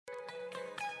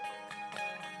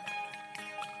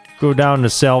Go down to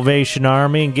Salvation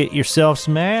Army and get yourself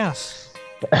some ass.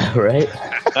 Right?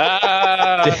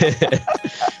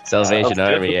 Salvation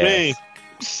Army, yeah.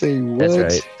 Say what? That's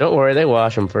right. Don't worry, they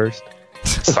wash them first.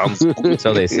 Sounds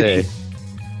So they say.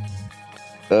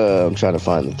 I'm trying to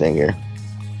find the thing here.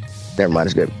 Never mind,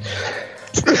 it's good.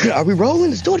 Are we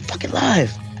rolling? Let's do it fucking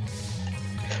live.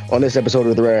 On this episode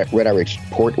of the Red Eye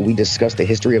Report, we discuss the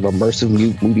history of immersive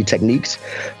movie techniques.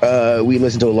 We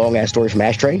listen to a long-ass story from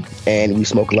Ashtray, and we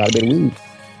smoke a lot of bit of weed.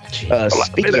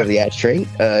 Speaking of the Ashtray,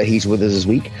 he's with us this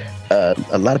week.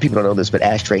 A lot of people don't know this, but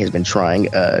Ashtray has been trying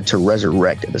to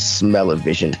resurrect the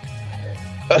smell-o-vision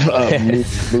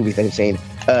movie thing, saying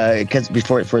because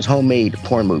for his homemade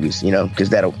porn movies, you know, because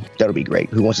that'll be great.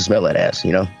 Who wants to smell that ass,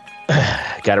 you know?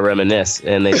 Gotta reminisce.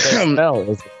 And they say smell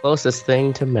is the closest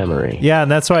thing to memory. Yeah,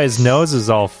 and that's why his nose is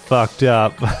all fucked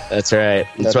up. That's right.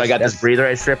 So I got this breather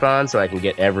I strip on so I can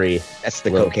get every That's the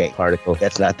little cocaine particle.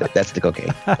 That's the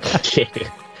cocaine.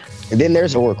 And then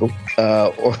there's Oracle.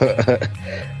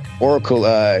 Oracle,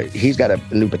 he's got a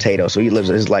new potato, so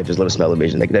his life is a little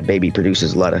smell-o-vision. That baby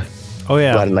produces a lot of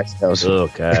nice smells. Oh,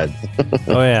 God.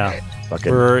 Oh, yeah.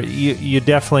 Fucking You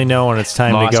definitely know when it's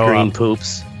time moss to go green up.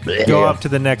 poops. Go up to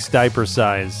the next diaper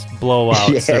size.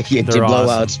 Blowouts. Yeah, They're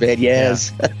blowouts, awesome. man.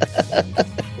 Yes.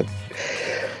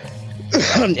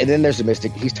 And then there's the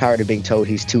Mystic. He's tired of being told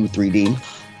he's too 3D.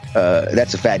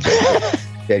 That's a fat joke.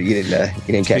 Yeah, you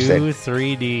didn't catch that.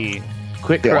 3D.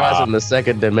 Quick cross in the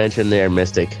second dimension there,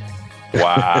 Mystic.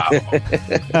 wow.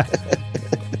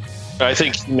 I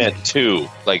think he meant two,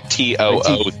 like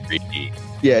TOO3D.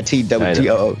 Yeah,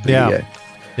 TOO. Yeah.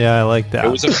 Yeah, I like that. It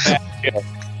was a fat joke,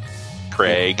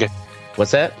 Craig.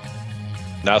 What's that?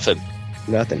 Nothing.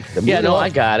 Nothing. Yeah, no, I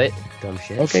got it. Dumb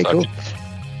shit. Okay, cool.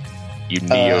 You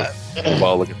neo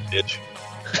ball looking bitch.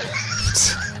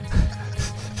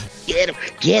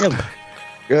 Get him.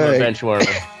 Good. Bench warmer.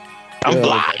 I'm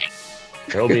blind.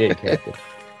 Throw me in, Captain.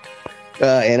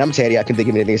 And I'm Teddy. I can think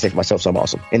of anything to say for myself, so I'm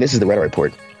awesome. And this is the Red Eye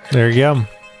Report. There you go.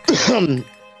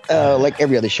 Like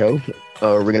every other show,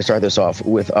 we're going to start this off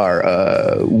with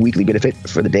our weekly benefit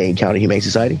for the Dane County Humane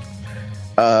Society.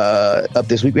 Up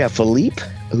this week, we have Philippe,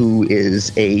 who is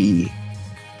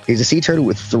he's a sea turtle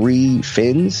with 3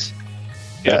 fins.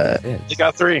 Yeah, he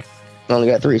got 3. Only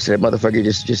got 3, so that motherfucker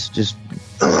just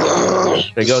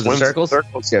It goes in circles?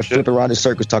 yeah, flip around in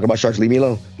circles, talking about sharks. Leave me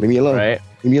alone. Leave me alone. Right.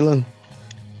 Leave me alone.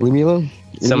 Leave me alone.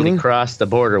 Somebody crossed the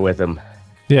border with him.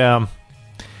 Yeah.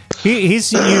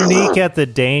 He's unique at the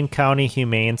Dane County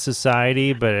Humane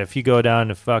Society, but if you go down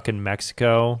to fucking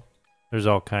Mexico, there's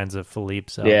all kinds of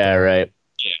Philippes out Yeah, there. right.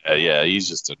 Yeah, he's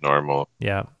just a normal.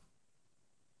 Yeah.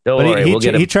 Don't But worry, we'll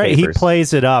get him he papers.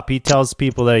 plays it up. He tells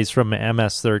people that he's from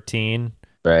MS-13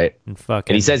 Right. and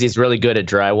fucking And he says he's really good at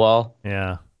drywall.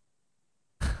 yeah.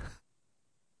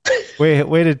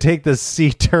 Way to take the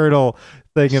sea turtle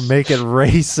thing and make it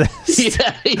racist.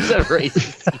 Yeah, he's a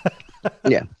racist.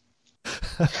 Yeah.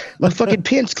 My fucking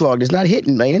pin's clogged. It's not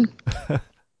hitting, man.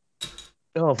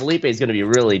 Oh, Felipe's going to be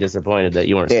really disappointed that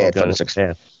you weren't Yeah, smoking. it's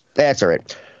That's all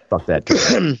right. Fuck that.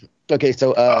 Okay,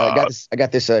 so I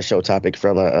got this show topic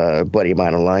from a buddy of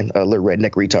mine online, a little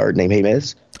redneck retard named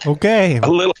James. Okay. A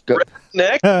little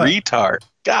redneck retard.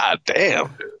 God damn.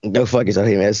 No fuck is on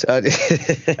James.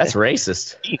 That's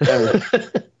racist.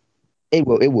 It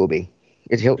will be.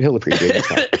 He'll appreciate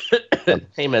it.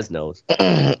 James knows.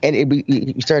 And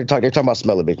you started talking. They're talking about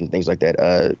smell-o-vision and things like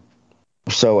that.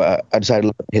 So I decided to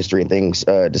look up history and things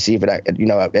to see if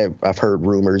I've heard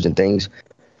rumors and things,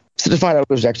 so to find out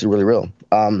if it was actually really real.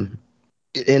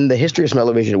 In the history of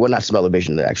smell-o-vision, well, not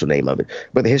smell-o-vision, the actual name of it,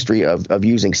 but the history of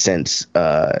using scents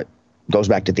goes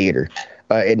back to theater.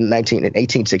 In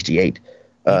 1868,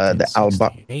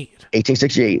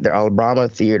 the Alabama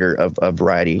Theater of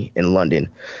Variety in London,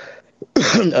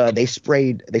 they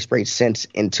sprayed scents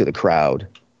into the crowd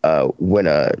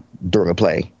during a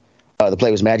play. The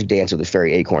play was Magic Dance of the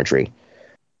Fairy Acorn Tree.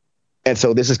 And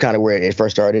so this is kind of where it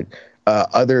first started.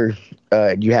 After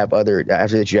that, you have other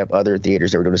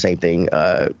theaters that were doing the same thing,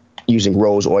 using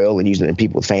rose oil and using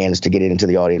people with fans to get it into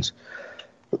the audience.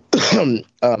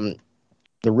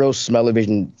 The real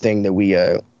smell-o-vision thing that we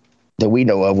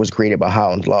know of was created by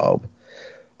Howland Laub.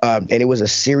 And it was a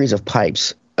series of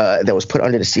pipes that was put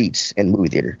under the seats in the movie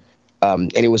theater.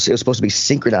 And it was supposed to be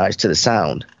synchronized to the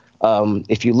sound.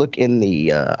 If you look in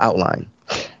the outline,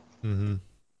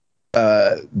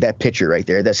 that picture right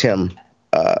there, that's him.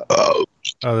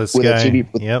 This with guy. a TV,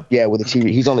 Yep. Yeah, with a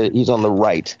TV. He's on the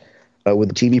right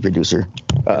with a TV producer.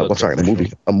 I'm sorry,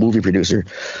 a movie producer.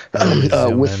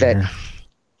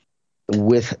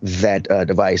 With that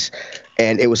device,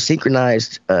 and it was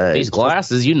synchronized. These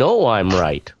glasses, you know I'm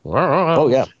right. Oh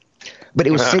yeah. but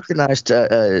it was synchronized to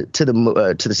the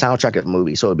soundtrack of the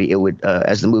movie. So it would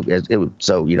as the movie as it would.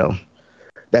 So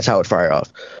that's how it fired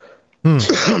off.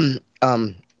 And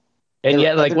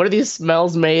yet, like, what are these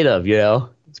smells made of?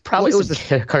 It's probably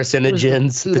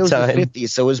carcinogens at the time. The 50s,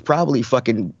 so it was probably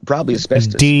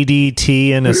asbestos.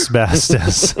 DDT and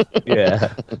asbestos.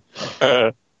 Yeah.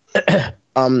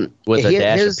 With a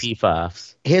dash of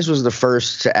PFAS. His was the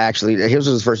first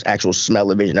actual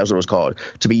smell-o-vision. That's what it was called,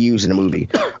 to be used in a movie.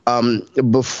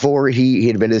 Before he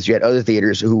invented this, you had other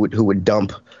theaters who would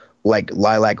dump like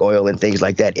lilac oil and things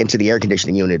like that into the air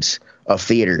conditioning units of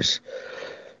theaters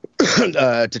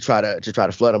to try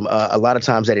to flood them. A lot of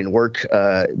times that didn't work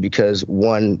because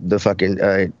one, the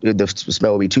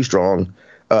smell would be too strong.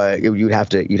 You'd have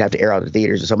to air out the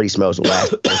theaters, and somebody's smells will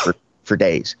last for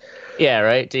days. Yeah,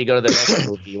 right. Till you go to the next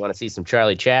movie, you want to see some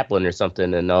Charlie Chaplin or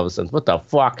something, and all of a sudden, what the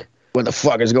fuck? What the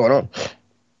fuck is going on?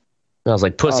 Smells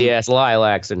like pussy ass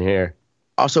lilacs in here.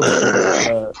 Also,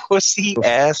 pussy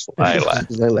ass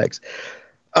lilacs.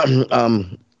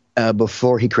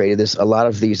 Before he created this, a lot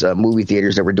of these movie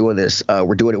theaters that were doing this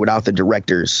were doing it without the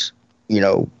directors. They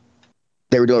were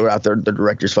doing it without the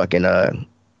director's fucking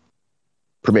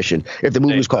permission. If the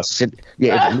movie was called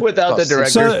without the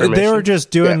director's permission. They were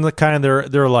just doing the kind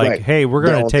of they're like, right. Hey, we're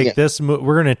gonna take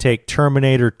we're gonna take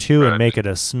Terminator 2 and make it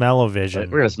a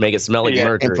smell-o-vision. We're gonna make it smell like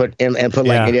mercury and put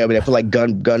like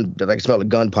gun like smell of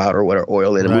gunpowder or whatever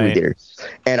oil in a movie theater.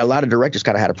 And a lot of directors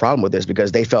kind of had a problem with this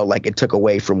because they felt like it took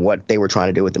away from what they were trying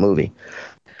to do with the movie.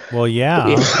 Well, yeah.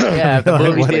 The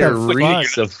movie theater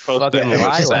reeks of fucking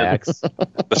lilacs.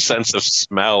 The sense of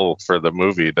smell for the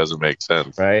movie doesn't make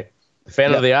sense. Right.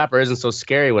 Phantom of the Opera isn't so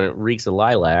scary when it reeks of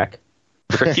lilac.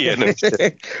 But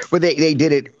they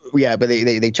did it, but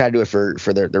they tried to do it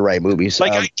for the right movies.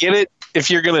 Like, I get it if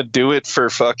you're gonna do it for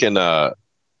fucking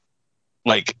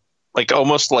like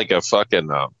almost like a fucking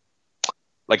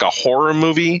like a horror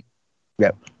movie.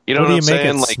 Yep. You know what I'm do you make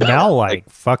saying? it smell like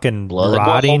fucking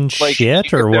rotting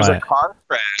shit or there's what? A car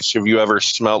crash. Have you ever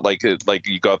smelled like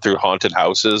you go through haunted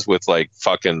houses with like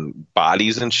fucking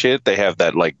bodies and shit? They have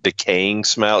that like decaying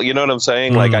smell. You know what I'm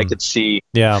saying? Like I could see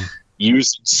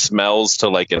use smells to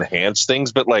like enhance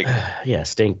things, but like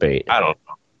stink bait. I don't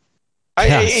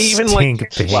know. Even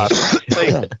like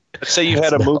let's say you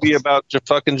had a movie about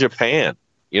fucking Japan.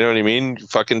 You know what I mean?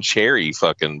 Fucking cherry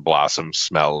fucking blossom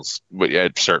smells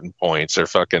at certain points or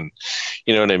fucking,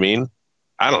 you know what I mean?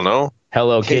 I don't know.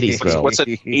 Hello Kitty smell. What's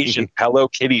an Asian Hello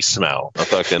Kitty smell? A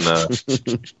fucking,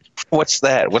 what's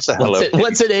that? What's a Hello Kitty?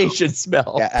 What's an Asian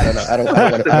smell? Yeah, I don't know. I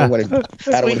don't want to think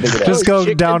of that. Just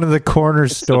go down to the corner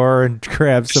store and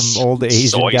grab some old Asian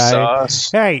soy guy. Sauce.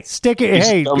 Hey, stick it.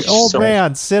 Hey, old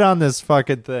man, sit on this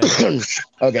fucking thing.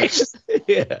 Okay. So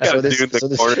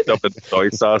the corner dumping soy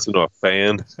sauce into a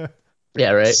fan.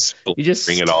 Yeah, right. You just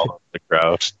bring it all up the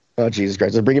crowd. Oh, Jesus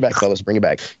Christ. Let's bring it back, fellas. Bring it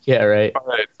back. Yeah, right. All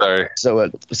right, sorry.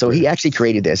 So he actually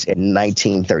created this in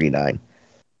 1939.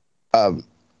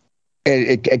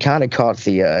 It kind of caught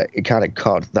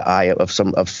the eye of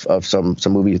some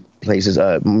movie places.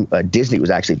 Disney was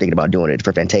actually thinking about doing it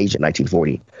for Fantasia in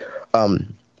 1940.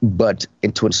 But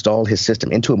to install his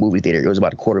system into a movie theater, it was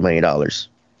about $250,000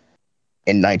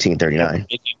 in 1939.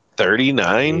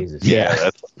 39? Yeah.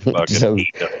 That's fucking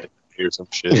here's some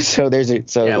shit. So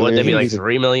wouldn't that be like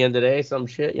 $3 million today? Some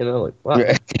shit, like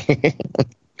what?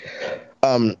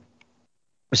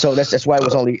 So that's why it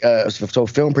was only so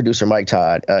film producer Mike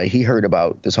Todd he heard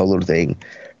about this whole little thing,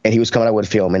 and he was coming out with a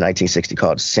film in 1960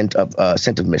 called Scent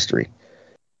of Mystery,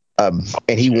 and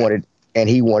he wanted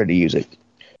to use it.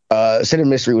 Scent of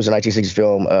Mystery was a 1960s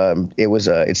film.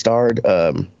 It starred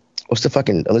what's the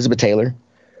fucking Elizabeth Taylor,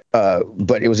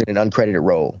 but it was in an uncredited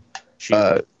role.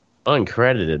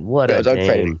 Uncredited. What a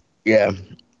name. Yeah.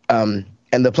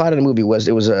 And the plot of the movie was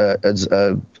it was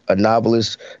a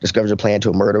novelist discovers a plan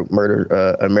to murder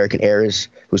an American heiress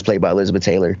who's played by Elizabeth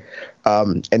Taylor,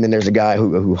 and then there's a guy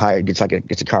who gets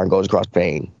a car and goes across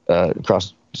Spain,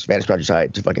 across Spanish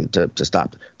countryside to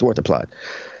thwart the plot.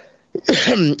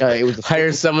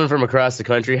 Hire someone from across the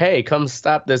country. Hey, come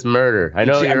stop this murder. I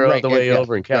know you're all the way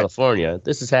over in California. Right.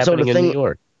 This is happening in New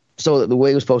York. So the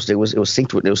way it was supposed to, it was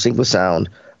synced with sound.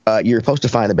 You're supposed to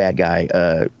find the bad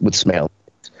guy with smell.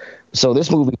 So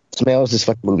this movie smells this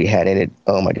fucking movie had in it.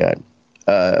 Oh my god.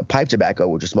 Pipe tobacco,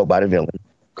 which is smoked by the villain.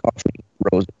 Coffee,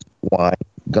 roses, wine,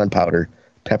 gunpowder,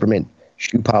 peppermint,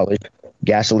 shoe polish,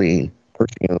 gasoline,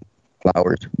 perfume,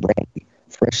 flowers, brandy,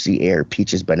 fresh sea air,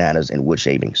 peaches, bananas, and wood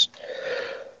shavings.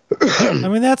 I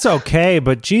mean, that's okay,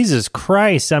 but Jesus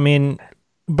Christ. I mean,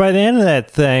 by the end of that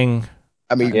thing,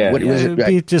 I mean, what was it? It'd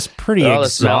be just pretty all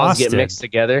exhausted. the smells get mixed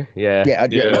together. Yeah,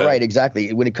 right,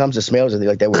 exactly. When it comes to smells and things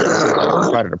like that,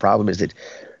 part of the problem is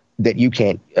that you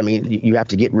can't. I mean, you have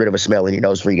to get rid of a smell in your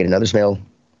nose before you get another smell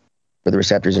for the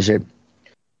receptors and shit.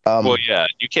 Well, yeah,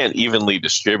 you can't evenly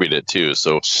distribute it too,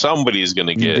 so somebody's going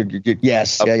to get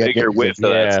bigger whiff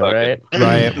of that right.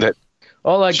 That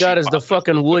all I got is the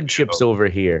fucking wood chips over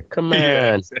here. Come on.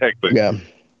 Yeah, exactly. Yeah.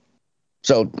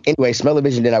 So anyway,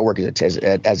 smell-o-vision did not work as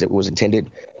it was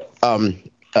intended.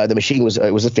 The machine was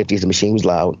it was the 50s. The machine was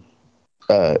loud.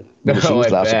 The machine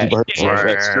was loud, so people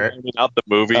heard screaming out the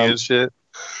movie and shit.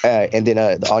 And then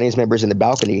the audience members in the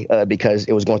balcony, because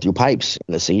it was going through pipes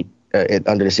in the seat,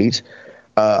 under the seats.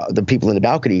 The people in the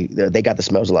balcony, they got the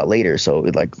smells a lot later. So they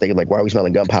like, why are we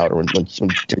smelling gunpowder when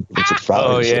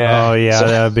Oh yeah, so,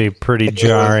 that would be pretty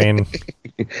jarring.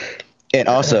 And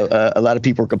also, a lot of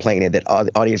people were complaining that all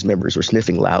the audience members were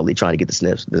sniffing loudly, trying to get the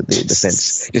sniffs, the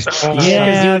scents.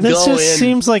 This just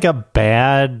seems like a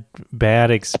bad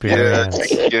experience.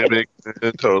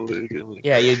 Totally.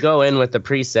 Yeah, you go in with the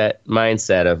preset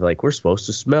mindset of like, we're supposed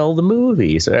to smell the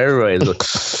movie, so everybody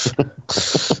looks.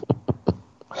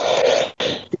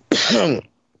 Like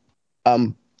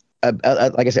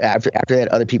I said, after that,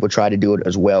 other people tried to do it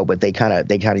as well, but they kind of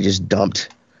just dumped.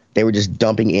 They were just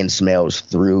dumping in smells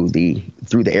through the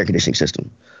air conditioning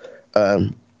system,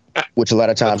 which a lot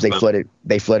of times they flooded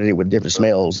it with different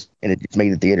smells, and it just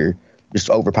made the theater just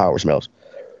overpower smells.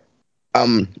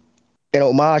 In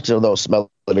homage to those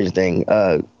smell-o-vision thing,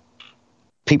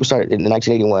 people started in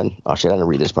 1981. Oh shit, I didn't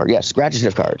read this part. Yeah, scratch and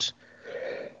sniff cards.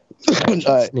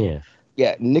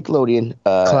 Yeah, Nickelodeon.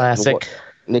 Classic.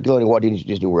 Nickelodeon, Walt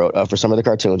Disney World. For some of the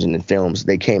cartoons and the films,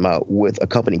 they came out with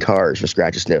accompanying cards for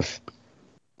scratch and sniff.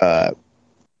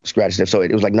 So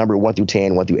it was like number 1 through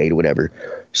 10, 1 through 8, or whatever.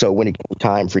 So when it came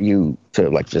time for you to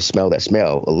like just smell that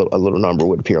smell, a little number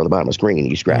would appear on the bottom of the screen, and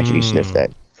you scratch and you sniff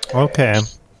that. Okay,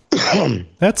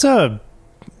 that's a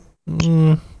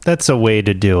way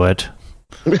to do it.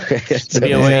 To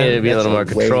be a way to be a little more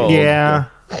controlled. Yeah,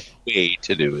 way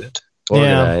to do it.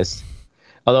 Organized. Yeah.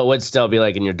 Although it would still be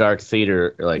like in your dark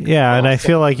theater, like and I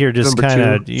feel like you're just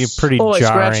you're pretty jarring. I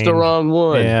scratched the wrong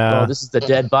one. Yeah, this is the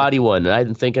dead body one. I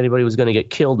didn't think anybody was going to get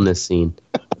killed in this scene.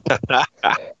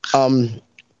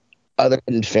 Other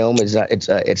than film,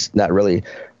 it's not really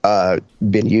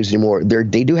been used anymore.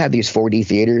 They do have these 4D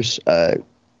theaters,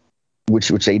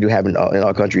 which they do have in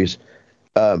all countries.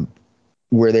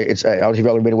 Where I don't know if you've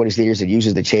ever been to one of these theaters that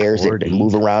uses the chairs that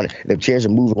move around. The chairs that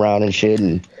move around and shit,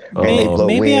 and they blow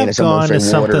maybe wind. I've gone to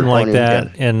something like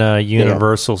that in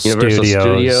Universal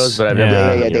Studios. But I've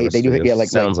never. They do. Yeah,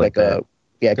 sounds like that.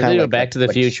 Yeah, kind of like Back to the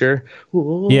Future.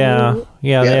 Yeah, they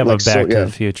have a Back to the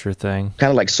Future thing. Kind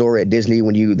of like Soar at Disney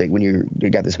when you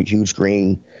got this huge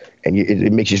screen and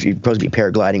it makes you're supposed to be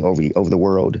paragliding over the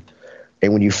world.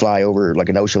 And when you fly over like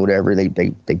an ocean, or whatever,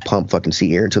 they pump fucking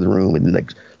sea air into the room and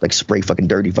like spray fucking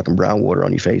dirty fucking brown water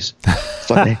on your face.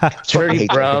 Dirty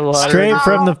brown water, straight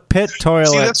from the pit toilet.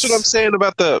 See, that's what I'm saying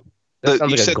about the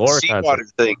you said the seawater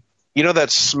thing. You know that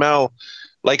smell.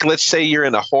 Like, let's say you're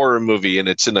in a horror movie and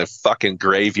it's in a fucking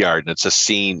graveyard and it's a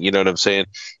scene. You know what I'm saying?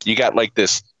 You got like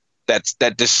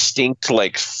that distinct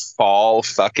like fall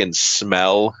fucking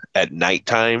smell at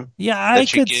nighttime. Yeah, I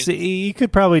could see. You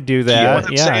could probably do that. You know what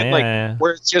I'm saying? Like,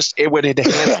 where it's just it would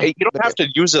enhance. You don't have to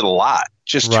use it a lot.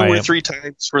 Just 2 or 3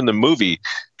 times from the movie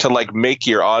to like make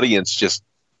your audience just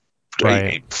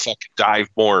fucking dive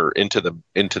more into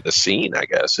the scene. I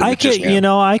guess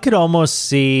I could almost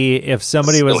see if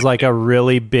somebody was like a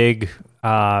really big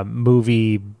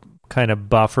movie kind of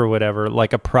buff or whatever,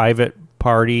 like a private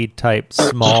party type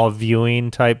small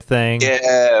viewing type thing.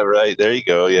 Yeah, right. There you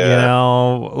go. Yeah.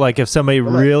 Like if somebody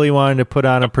really wanted to put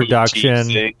on a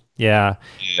production,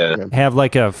 have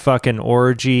like a fucking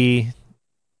orgy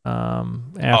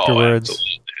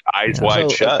afterwards. Eyes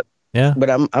wide shut. Yeah, but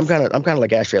I'm kind of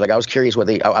like Ashtray. Like I was curious what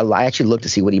I actually looked to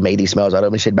see what he made these smells out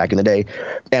of and shit back in the day,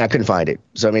 and I couldn't find it.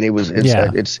 So I mean,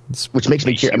 it's which makes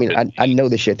me curious. I mean, I know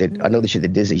the shit that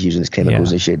Disney's using, these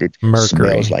chemicals and shit that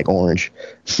smells like orange,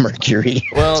 mercury.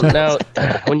 Well, now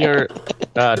when you're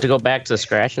to go back to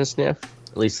scratch and sniff,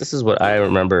 at least this is what I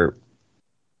remember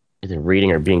either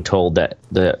reading or being told, that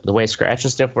the way scratch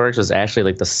and sniff works is actually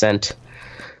like the scent.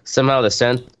 Somehow the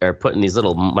scent are put in these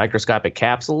little microscopic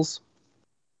capsules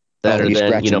that are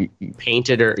then,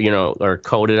 painted or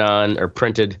coated on or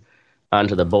printed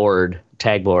onto the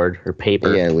tag board or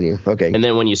paper. Yeah, and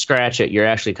then when you scratch it, you're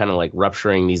actually kind of like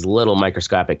rupturing these little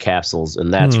microscopic capsules,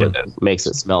 and that's what makes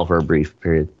it smell for a brief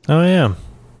period. Oh yeah,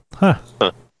 huh?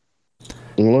 All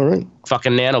right.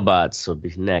 Fucking nanobots would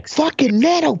be next. Fucking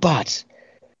nanobots.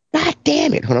 God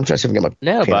damn it! Hold on, I'm trying to get my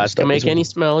Nanobots can make any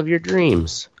smell of your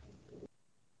dreams.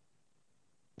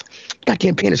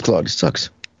 Goddamn penis clog. It sucks.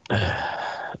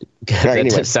 That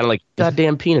anyway. Sounded like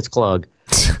goddamn penis clog.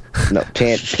 No,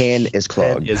 pan is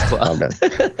clogged. Pan is clogged.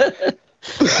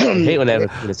 I hate when I have a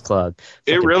penis clog.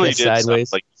 It really did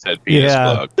sideways. Like you said, penis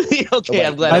clog. Okay,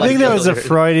 I'm glad. I think that was a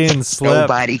Freudian slip.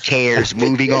 Nobody cares.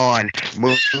 Moving on.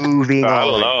 Moving on. I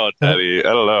don't know, Teddy. I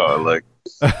don't know. Like,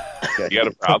 you got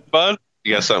a problem, bud?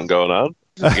 You got something going on?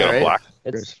 You got a block?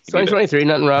 It's 2023.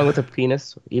 Nothing wrong with a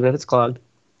penis, even if it's clogged.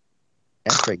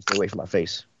 That's straight. Get away from my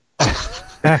face.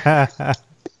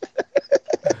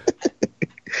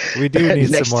 We do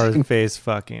need some more face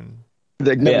fucking.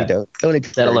 No, we don't.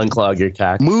 That'll unclog your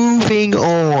cock. Moving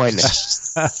on.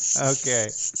 Okay.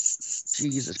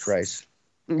 Jesus Christ.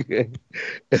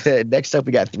 Next up,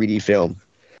 we got 3D film.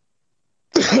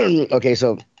 Okay,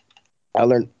 so I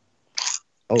learned.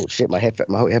 Oh shit, my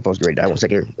headphones are ready to die. 1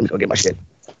 second here. Let me go get my shit.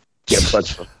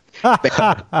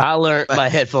 I learned my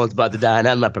headphones about to die, and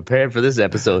I'm not prepared for this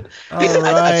episode. All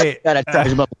right.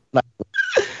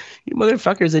 You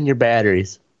motherfuckers in your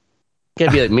batteries.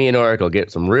 Can't be like me and Oracle.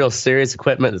 Get some real serious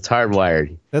equipment that's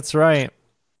hardwired. That's right.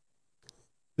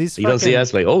 You don't see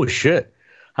us like, oh shit,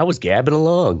 I was gabbing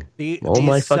along.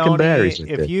 My fucking batteries.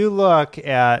 If you look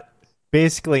at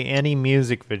basically any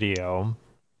music video,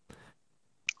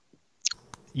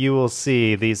 you will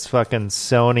see these fucking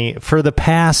Sony for the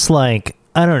past, like,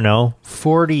 I don't know,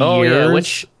 40 years.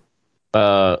 Which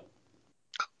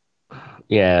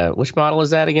model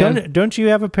is that again? Don't you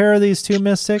have a pair of these too,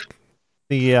 Mystic?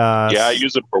 Yeah, I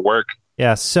use it for work.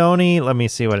 Yeah, Sony. Let me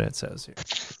see what it says here.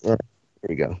 There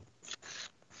you go.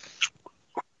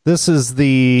 This is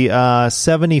the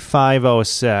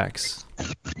 7506.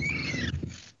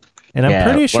 And I'm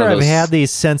pretty sure I've had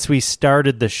these since we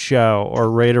started the show,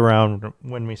 or right around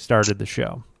when we started the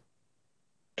show.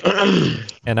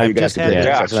 And I've just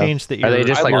had to change the ear. Are they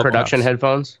just like production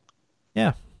headphones?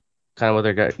 Yeah. Kind of what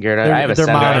they're geared on. I have a They're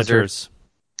Sennheiser, monitors.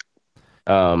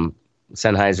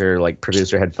 Sennheiser like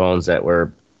producer headphones that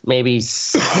were maybe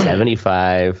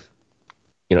 $75,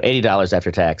 $80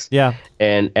 after tax. Yeah.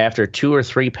 And after 2 or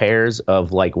 3 pairs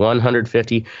of like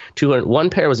 150, 200, one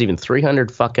pair was even $300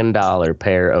 fucking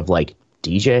pair of like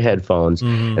DJ headphones,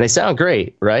 and they sound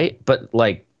great, right? But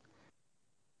like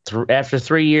after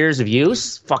 3 years of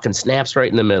use, fucking snaps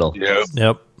right in the middle.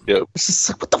 Yep. It's just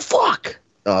like, what the fuck?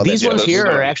 These ones here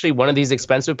are actually one of these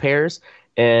expensive pairs,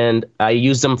 and I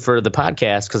use them for the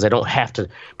podcast because I don't have to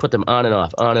put them on and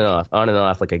off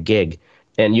like a gig.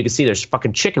 And you can see there's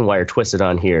fucking chicken wire twisted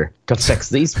on here to fix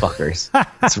these fuckers.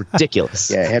 It's ridiculous.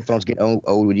 Yeah, headphones get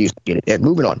old when you get it. Yeah,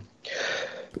 moving on.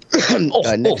 Moving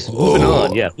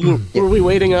on, yeah. Who are we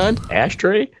waiting on?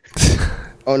 Ashtray?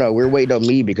 Oh, no, we're waiting on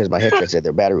me because my headset said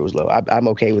their battery was low. I'm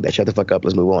okay with that. Shut the fuck up.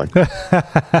 Let's move on.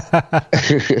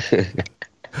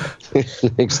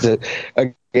 Next, I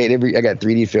got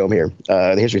 3D film here.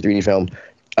 The history of 3D film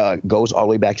goes all the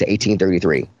way back to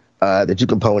 1833. The two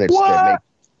components that make...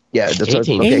 Yeah,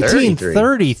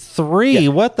 1833. Yeah.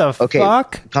 What the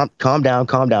fuck? Calm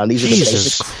down. These Jesus are the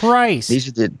basic, Christ. These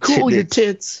are the cool your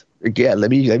tits. Yeah,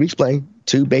 let me explain.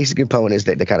 2 basic components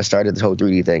that kind of started this whole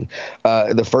 3D thing.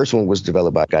 The first one was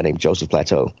developed by a guy named Joseph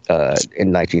Plateau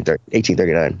in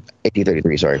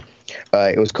 1833. Sorry,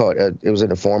 it was called. It was in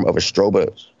the form of a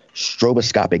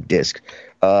stroboscopic disc.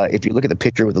 If you look at the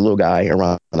picture with the little guy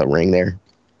around the ring there.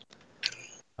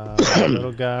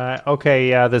 Little guy. Okay,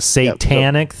 yeah, the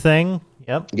satanic thing.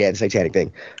 Yep. Yeah, the satanic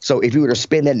thing. So if you were to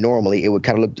spin that normally, it would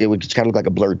kind of look like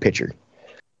a blurred picture.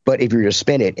 But if you were to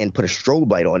spin it and put a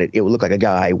strobe light on it, it would look like a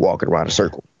guy walking around a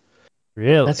circle.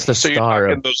 Really? That's the star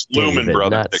of those Lumen David,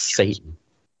 Brothers not pictures. Satan.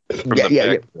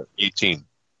 Yeah. 18.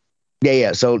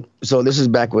 Yeah. So this is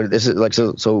back when this is like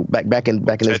so back in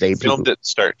this day. The film didn't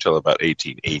start till about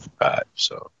 1885.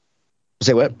 So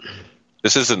say what?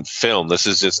 This isn't film. This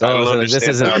is just. This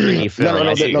isn't 3D film.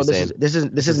 This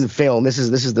isn't film. This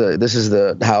is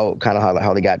the how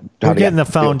they got. We're getting the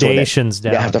foundations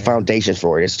down. Yeah, the foundations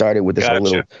for it. It started with this whole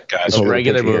little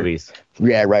regular movies.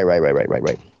 Yeah, right. Then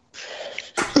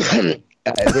in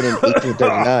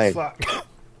 1839.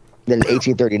 Then in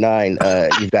 1839,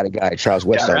 you've got a guy, Charles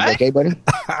Weston. Right? Okay, buddy?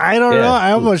 I don't know.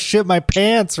 I almost shit my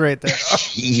pants right there.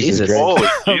 Jesus.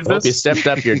 Hope you stepped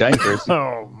up your diapers.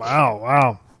 Oh,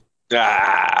 wow.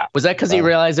 Was that because he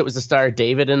realized it was the Star of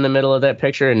David in the middle of that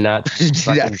picture and not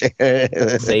fucking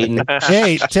Satan?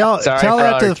 Hey, tell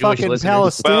that to the fucking listeners.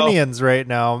 Palestinians right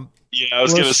now. Yeah, I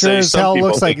was going to sure say as some hell people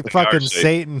looks think like they fucking are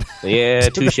Satan. Satan. Yeah,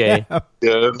 touche. Yeah.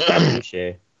 Touche.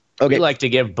 Okay. We like to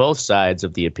give both sides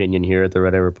of the opinion here at the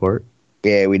Red Eye Report.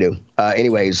 Yeah, we do.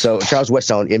 Anyway, so Charles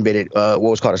Weston invented what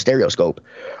was called a stereoscope.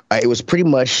 It was pretty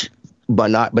much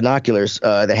binoculars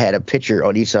that had a picture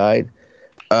on each side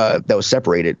that was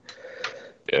separated.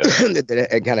 Yeah.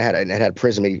 It kind of had a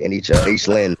prism in each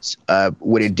lens.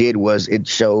 What it did was it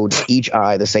showed each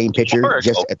eye the same picture. Are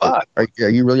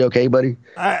you really okay, buddy?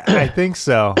 I think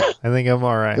so. I think I'm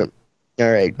all right.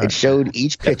 All right. It showed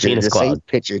each picture, the same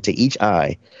picture to each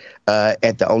eye,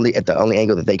 at the only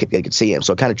angle that they could see him.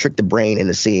 So it kind of tricked the brain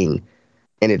into seeing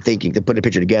and in thinking to put the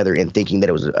picture together and thinking that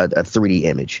it was a 3D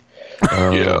image.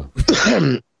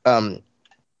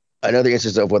 Another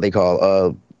instance of what they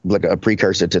call like a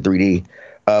precursor to 3D.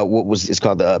 It's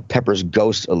called the Pepper's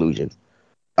ghost illusion,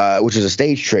 which is a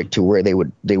stage trick to where they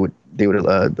would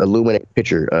illuminate a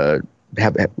picture,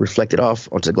 have reflected off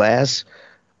onto the glass,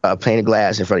 painted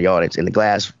glass in front of the audience, and the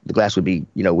glass would be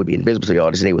invisible to the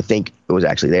audience, and they would think it was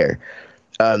actually there.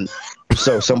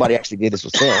 So somebody actually did this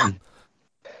with film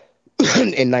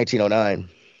in 1909.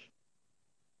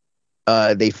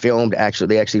 They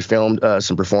actually filmed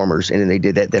some performers, and then they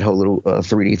did that whole little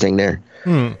 3D thing there.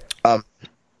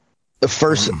 The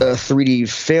first 3D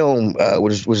film,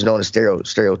 was known as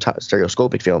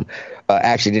stereoscopic film,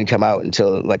 actually didn't come out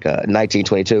until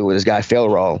 1922 with this guy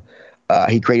Felrall.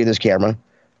 He created this camera.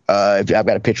 I've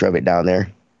got a picture of it down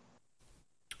there.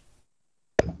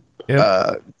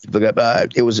 Yeah.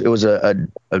 It was a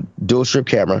dual strip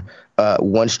camera,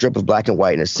 one strip of black and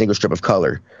white and a single strip of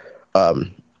color.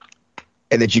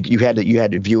 And that you had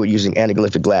to view it using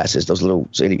anaglyphic glasses, those little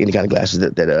any kind of glasses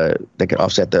that can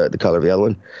offset the color of the other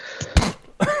one.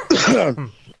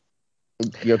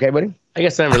 You okay, buddy? I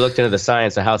guess I never looked into the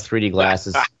science of how 3D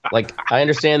glasses. Like, I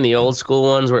understand the old school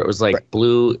ones where it was like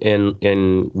blue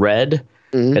and red,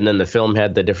 and then the film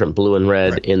had the different blue and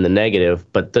red in the negative.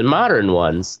 But the modern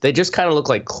ones, they just kind of look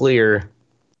like clear.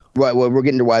 Right. Well, we're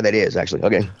getting to why that is actually.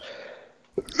 Okay.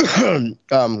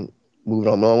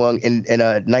 Moving on along. In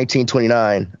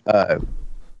 1929,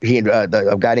 he a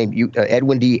guy named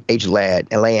Edwin D. H. Land.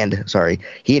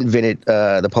 He invented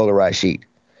the polarized sheet.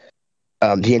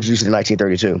 He introduced it in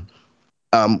 1932.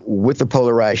 With the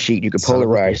polarized sheet, you could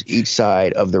polarize each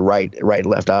side of the right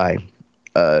left eye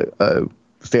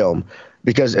film,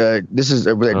 because this is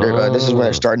when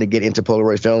they're starting to get into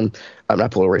Polaroid film. Not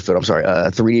Polaroid film. I'm sorry,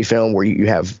 3D film, where you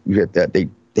have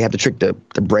they have to trick the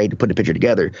brain to put the picture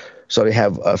together. So they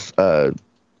have a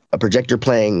projector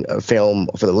playing a film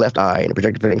for the left eye and a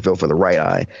projector playing film for the right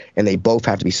eye, and they both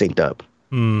have to be synced up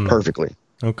perfectly.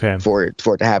 Okay. For it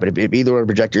to happen. If either one of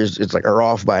the projectors are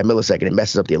off by a millisecond, it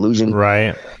messes up the illusion.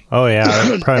 Right. Oh yeah,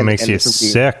 that probably makes you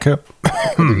sick.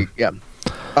 Yeah.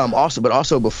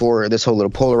 Also before this whole little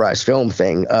polarized film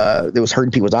thing, it was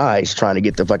hurting people's eyes trying to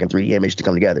get the fucking 3D image to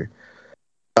come together.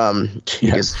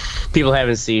 Because people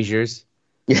having seizures.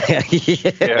 Yeah.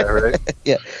 Yeah, right.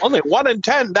 Yeah. Only 1 in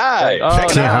 10 die.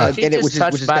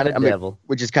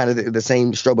 Which is kind of the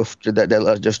same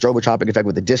strobotropic effect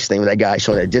with the disc thing. With that guy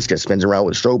showing that disc that spins around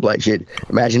with a strobe light shit.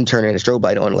 Imagine turning a strobe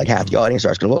light on, like half the audience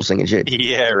starts convulsing and shit.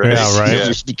 Yeah, right. Yeah, right.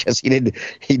 Just because he didn't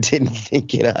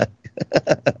think it out.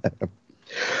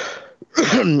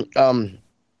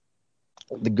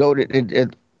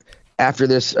 After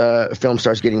this film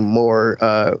starts getting more.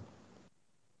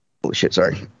 Oh shit!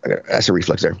 Sorry, I got acid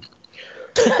reflux there.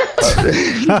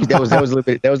 That was a little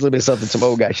bit of something, some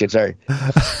old guy shit. Sorry.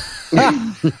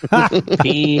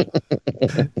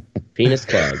 Penis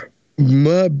clogged.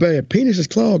 My bad. Penis is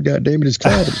clogged. God damn it, it's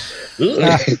clogged.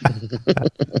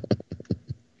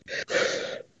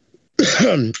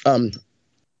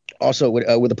 Also,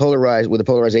 with the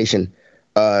polarization,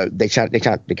 they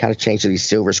kind of changed to these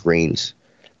silver screens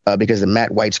because the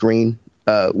matte white screen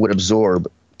would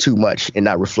absorb too much and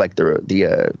not reflect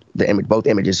the image, both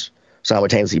images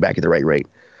simultaneously back at the right rate.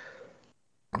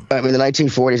 In the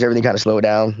 1940s, everything kind of slowed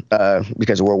down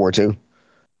because of World War II.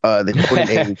 We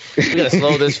gotta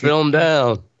slow this film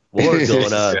down. War's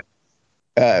going on.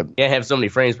 Can't have so many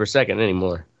frames per second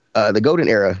anymore. The golden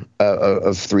era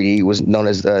of 3D was known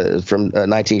as from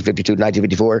 1952 to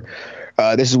 1954.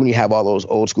 This is when you have all those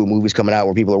old school movies coming out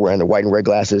where people are wearing the white and red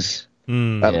glasses,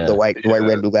 the white, red,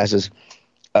 and blue glasses.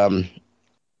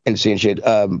 And seeing shit.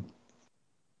 Boom,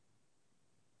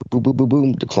 boom, boom,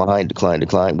 boom. Decline.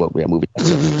 What we are moving.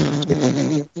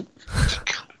 This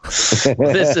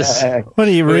is. What are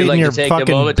you reading like your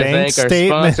fucking bank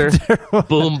statement?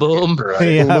 Boom, boom.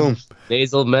 Right. Yeah. Boom, boom.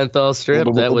 Nasal menthol strip.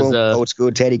 Boom, boom, that boom, was old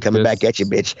school Teddy coming back at you,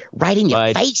 bitch. Right in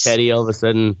your face. Teddy all of a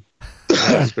sudden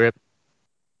off script.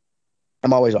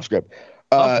 I'm always off script.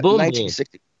 Off boom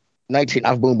 1960.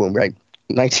 Off boom boom, right?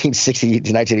 1960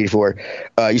 to 1984,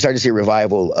 you start to see a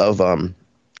revival of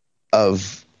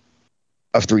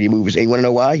of 3D movies. And you want to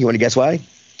know why? You want to guess why?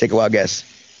 Take a wild guess.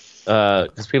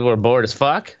 Because people were bored as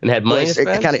fuck and had money to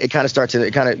spend? It kind of starts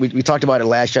in, we talked about it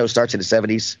last show, starts in the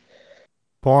 70s.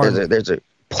 Porn. There's a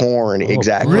porn,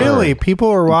 exactly. Really? People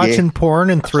were watching porn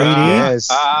in 3D?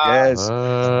 Yes.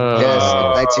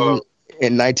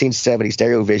 In 1970,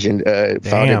 Stereovision,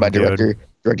 founded by director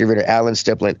Alan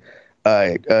Stiplin,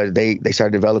 they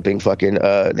started developing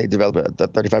they developed a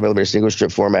 35 millimeter single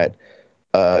strip format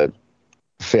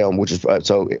film, which is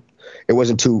so it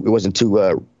wasn't two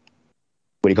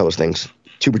what do you call those things?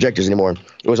 Two projectors anymore.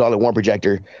 It was all in one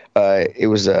projector. It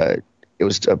was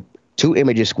two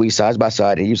images squeezed side by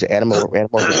side and used an animal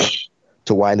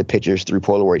to wind the pictures through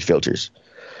Polaroid filters,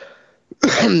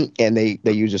 and they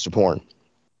used this for porn.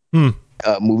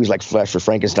 Movies like Flesh for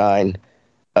Frankenstein.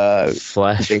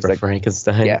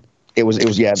 Frankenstein. Yeah, it was.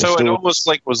 So it almost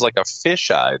was like a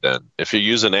fisheye then. If you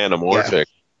use an anamorphic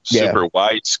super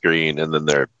wide screen, and then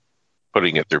they're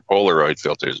putting it through Polaroid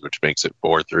filters, which makes it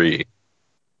 4:3.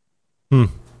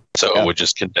 So it would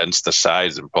just condense the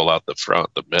sides and pull out the front,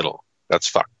 the middle. That's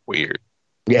fucking weird.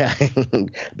 Yeah,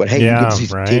 but hey, you can see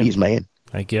some titties, man.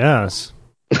 I guess.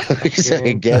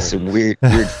 I guess some weird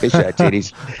fisheye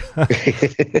titties.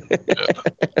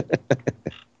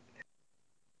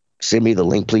 Send me the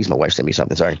link, please. My wife sent me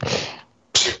something. Sorry.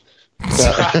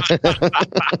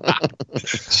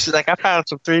 She's like, I found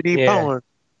some 3D porn.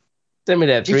 Send me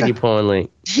that 3D porn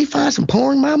link. Did she find some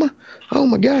porn, Mama? Oh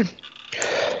my God.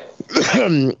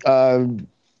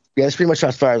 That's pretty much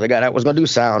as far as I got. I was gonna do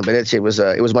sound, but it was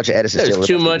a bunch of Edison. There's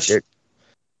too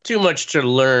much to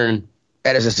learn.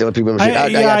 Edison still people.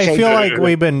 I feel like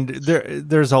we've been there.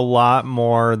 There's a lot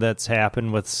more that's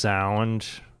happened with sound.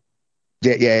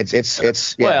 Yeah.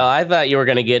 It's. Yeah. Well, I thought you were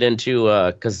gonna get into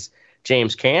because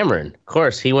James Cameron, of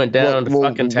course, he went down to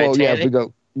fucking Titanic.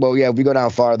 If we go down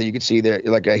farther, you can see that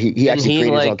he actually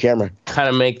created his own camera. Kind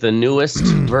of make the newest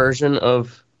version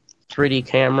of 3D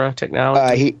camera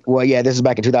technology. This is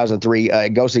back in 2003.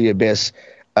 Ghost of the Abyss.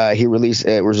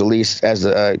 It was released as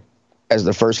the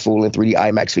first full in 3D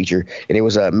IMAX feature, and it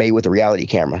was made with a reality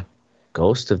camera.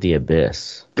 Ghost of the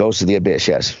Abyss. Ghost of the Abyss,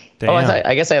 yes. Damn. Oh,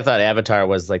 I guess I thought Avatar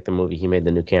was like the movie he made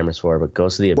the new cameras for, but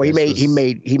Ghost of the Abyss. Well, he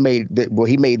made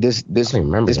this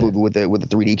movie with the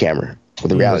 3D camera, with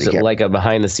the reality camera. Like a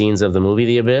behind the scenes of the movie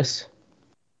The Abyss?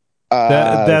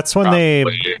 That's when they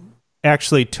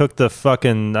actually took the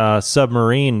fucking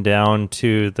submarine down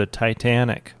to the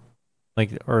Titanic.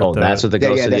 That's what the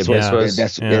Ghost of the Abyss was?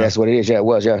 That's what it is. Yeah, it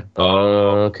was, yeah.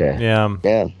 Oh, okay.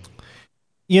 Yeah.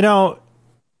 You know,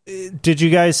 did you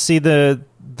guys see the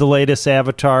latest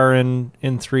Avatar in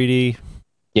 3D?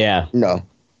 Yeah. No.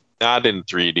 Not in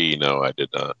 3D, no, I did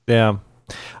not. Yeah.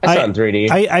 I saw it in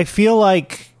 3D. I feel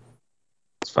like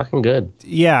it's fucking good.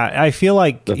 Yeah, I feel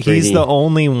like he's the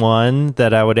only one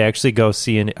that I would actually go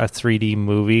see in a 3D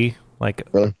movie. Like,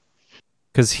 really?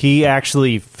 Because he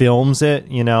actually films it,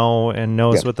 and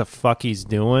knows what the fuck he's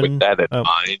doing. With that in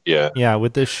mind, yeah. Yeah,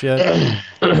 with this shit.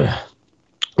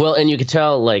 Well, and you could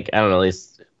tell, I don't know, at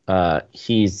least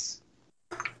he's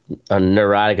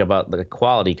neurotic about the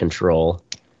quality control.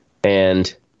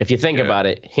 And if you think about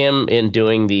it, him in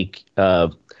doing the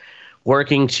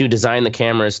working to design the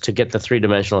cameras to get the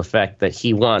three-dimensional effect that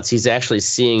he wants, he's actually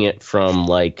seeing it from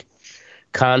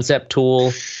concept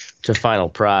tool to final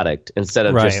product instead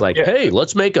of just hey,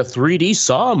 let's make a 3D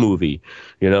Saw movie,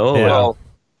 Well,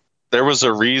 there was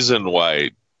a reason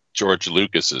why George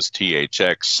Lucas's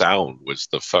THX sound was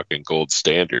the fucking gold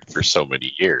standard for so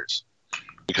many years,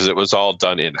 because it was all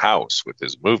done in-house with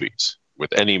his movies,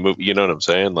 with any movie, you know what I'm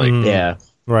saying? Yeah,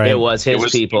 right. It was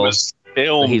his people. It was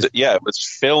filmed. It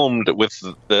was filmed with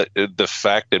the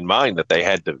fact in mind that they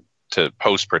had to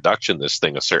post-production this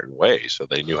thing a certain way, so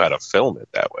they knew how to film it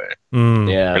that way.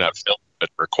 Yeah, or not film it, but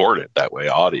record it that way,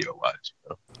 audio-wise.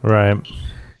 Right.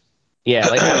 Yeah,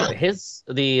 I saw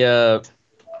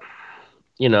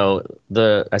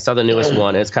the newest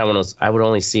one. It's kind of one of those, I would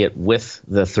only see it with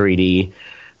the 3D,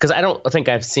 because I don't think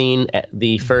I've seen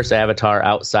the first Avatar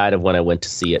outside of when I went to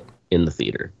see it in the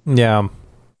theater. Yeah.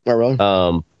 Oh, really?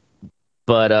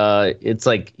 But it's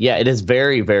it is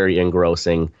very, very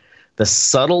engrossing. The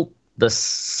subtle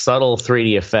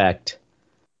 3D effect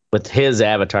with his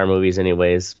Avatar movies,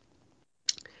 anyways,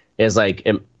 is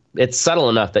it's subtle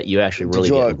enough that you actually really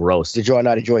get engrossed. Did you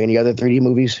not enjoy any other 3D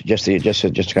movies? Just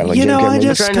kind of I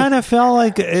just kind of felt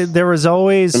like there was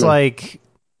always because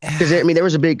there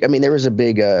was a big in the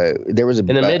big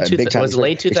time. Was it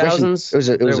late 2000s?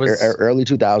 It was early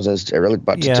 2000s,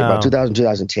 about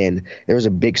 2010. There was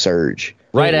a big surge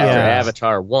right after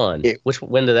Avatar 1.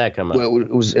 When did that come out? Well, it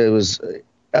was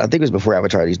I think it was before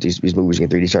Avatar. These movies in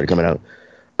 3D started coming out.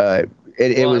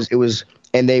 It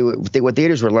And what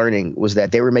theaters were learning was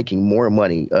that they were making more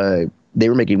money. They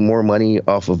were making more money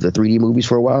off of the 3D movies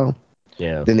for a while.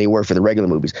 Yeah. Than they were for the regular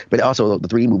movies. But also the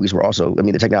 3D movies were also, I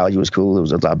mean, the technology was cool. It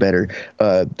was a lot better.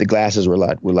 The glasses were a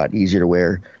lot easier to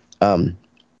wear.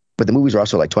 But the movies were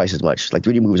also like twice as much. Like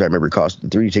 3D movies, I remember the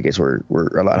 3D tickets were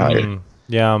a lot higher.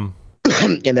 Yeah.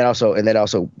 and that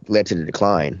also led to the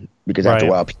decline because after a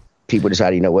while, people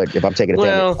decided, you know what, if I'm taking a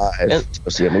family to go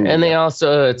see a movie. And they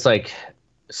also, it's like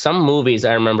some movies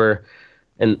I remember,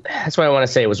 and that's what I want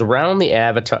to say, it was around the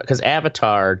Avatar, because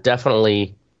Avatar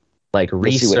definitely like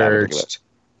researched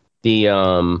the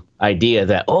idea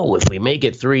that, if we make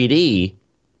it 3D,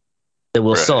 then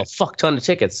we'll sell a fuck ton of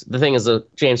tickets. The thing is,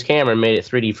 James Cameron made it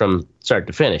 3D from start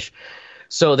to finish.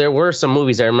 So there were some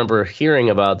movies I remember hearing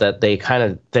about that they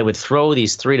would throw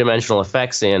these 3-dimensional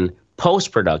effects in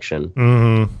post-production.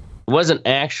 Mm-hmm. It wasn't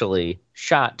actually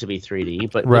shot to be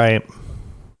 3D, but with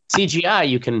CGI,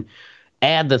 you can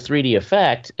add the 3D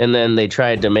effect, and then they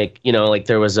tried to make, like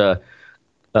there was a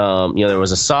there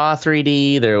was a Saw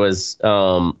 3D. There was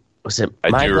it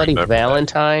My Bloody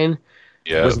Valentine?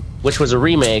 Yeah. Which was a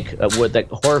remake with that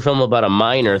horror film about a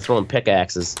miner throwing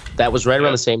pickaxes. That was right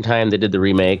around the same time they did the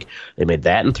remake. They made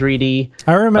that in 3D.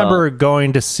 I remember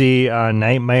going to see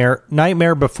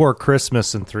Nightmare Before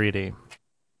Christmas in 3D.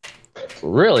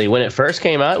 Really? When it first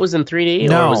came out, it was in 3D?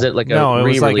 No, or was it like a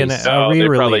re-release? It was like a re-release. They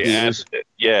probably added it.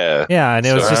 Yeah. Yeah, and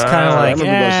it was just kind of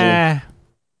like,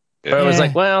 Or it was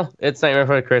like, well, it's Nightmare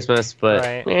Before Christmas, but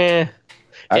I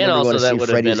and also that would have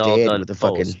Freddy's been all Dead done with the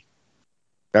fucking.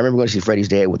 I remember going to see Freddy's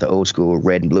Dead with the old school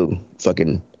red and blue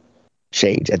fucking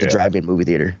shades at the drive-in movie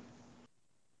theater.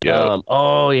 Yeah.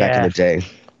 Back in the day.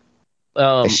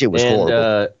 That shit was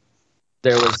horrible.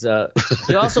 There was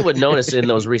you also would notice in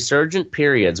those resurgent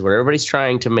periods where everybody's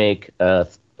trying to make to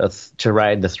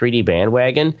ride the 3D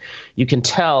bandwagon, you can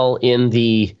tell in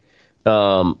the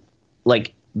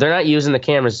like they're not using the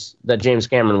cameras that James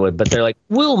Cameron would, but they're like,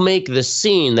 we'll make this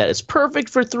scene that is perfect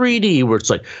for 3D, where it's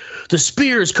like the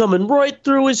spear is coming right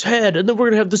through his head, and then we're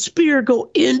gonna have the spear go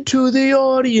into the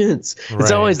audience. Right.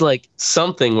 It's always like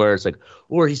something where it's like,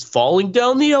 or he's falling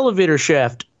down the elevator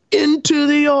shaft into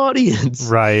the audience.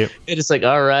 Right. And it's like,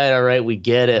 all right, we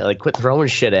get it. Like, quit throwing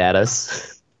shit at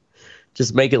us.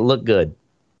 Just make it look good.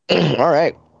 All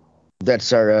right.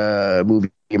 That's our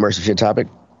movie immersive shit topic.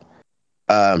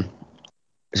 I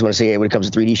just want to say, when it comes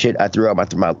to 3D shit, I threw out my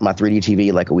 3D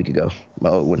TV like a week ago. My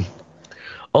old one.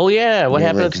 Oh yeah, what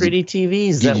happened to 3D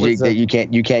TVs?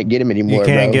 You can't get them anymore. You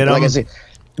can't get them. Like I said,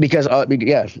 because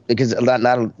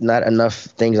not enough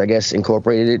things, I guess,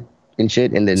 incorporated it and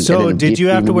shit. And then did you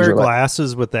have to wear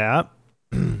glasses with that?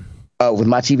 With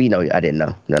my TV, no, I didn't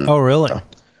know. No. Oh really? No.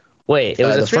 Wait, it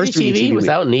was a 3D TV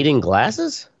without needing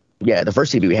glasses? Yeah, the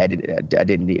first TV we had, I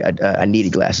didn't need. I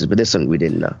needed glasses, but this one we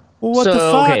didn't know. Well, what the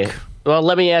fuck? Okay. Well,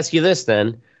 let me ask you this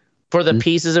then: for the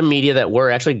pieces of media that were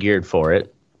actually geared for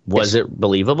it, was it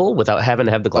believable without having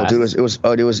to have the glasses? It was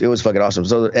fucking awesome.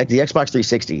 So the Xbox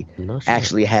 360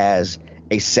 actually has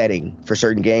a setting for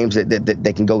certain games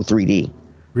that can go 3D.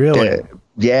 Really?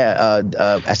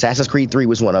 Assassin's Creed 3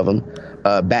 was one of them.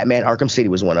 Batman Arkham City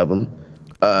was one of them.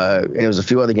 And there was a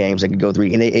few other games that could go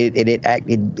 3D. And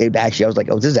it actually, I was like,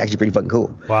 oh, this is actually pretty fucking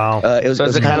cool. Wow. Does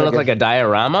it kind of look like a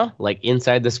diorama, like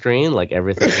inside the screen, like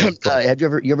everything? Have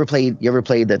you ever played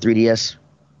the 3DS?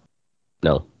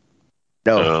 No.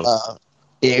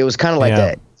 It was kind of like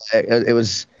that. It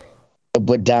was,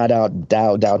 but dialed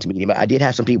down to medium. I did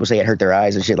have some people say it hurt their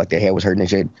eyes and shit, like their hair was hurting and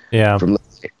shit. Yeah.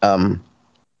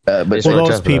 But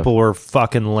those people were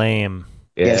fucking lame.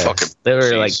 Yeah.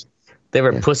 They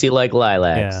were pussy like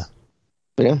lilacs.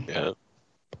 Yeah.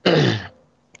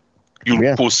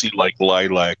 You pussy like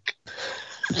lilac.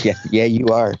 Yeah, you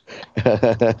are.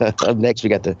 Up next, we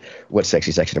got the What's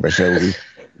Sexy section of our show.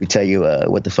 We tell you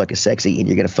what the fuck is sexy, and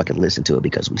you're gonna fucking listen to it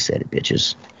because we said it,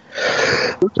 bitches.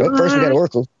 But first, we got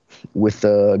Oracle with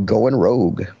Going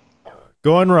Rogue.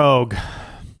 Going Rogue.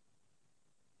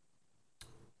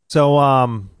 So,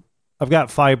 I've got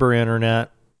fiber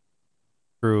internet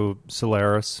through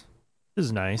Solaris. This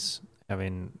is nice. I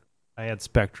mean, I had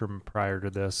Spectrum prior to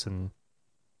this, and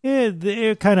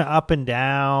it kind of up and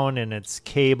down, and it's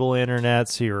cable internet,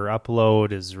 so your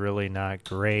upload is really not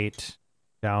great.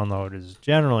 Download is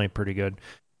generally pretty good.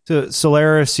 So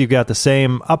Solaris, you've got the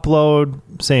same upload,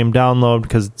 same download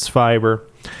because it's fiber.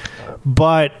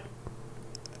 But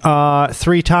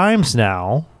 3 times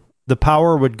now, the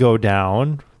power would go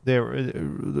down.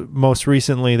 Most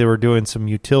recently, they were doing some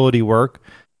utility work.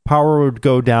 Power would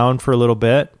go down for a little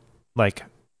bit, like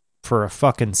for a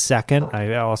fucking second.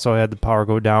 I also had the power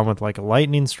go down with like a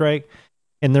lightning strike.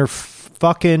 And their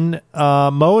fucking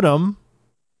modem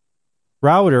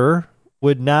router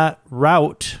would not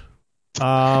route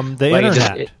the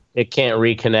internet. It can't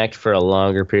reconnect for a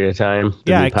longer period of time.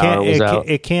 Yeah,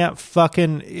 it can't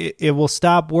fucking. It will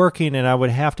stop working, and I would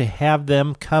have to have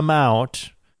them come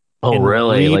out. Oh, and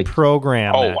really?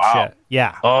 Reprogram that shit.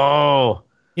 Yeah. Oh.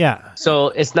 Yeah. So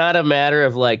it's not a matter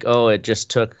of like, oh, it just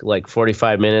took like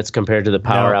 45 minutes compared to the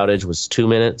power outage was 2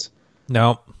 minutes.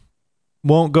 No.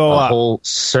 Won't go up. A whole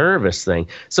service thing.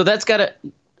 So that's got to.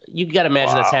 You got to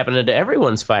imagine that's happening to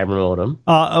everyone's fiber modem.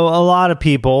 A lot of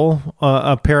people,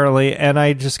 apparently, and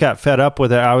I just got fed up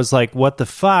with it. I was like, what the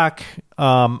fuck?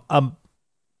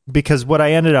 Because what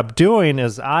I ended up doing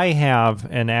is I have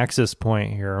an access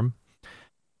point here.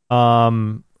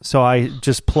 So I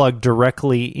just plugged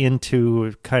directly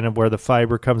into kind of where the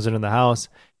fiber comes into the house,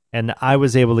 and I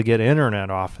was able to get internet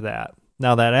off of that.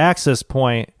 Now, that access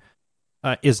point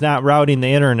is not routing the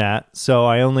internet, so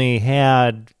I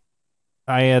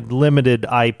had limited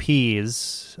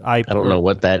IPs. I don't know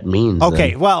what that means.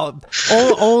 Okay, then. well,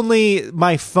 only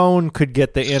my phone could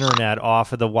get the internet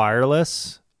off of the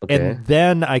wireless, and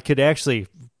then I could actually,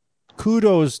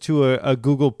 kudos to a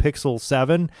Google Pixel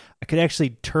 7, I could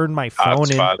actually turn my phone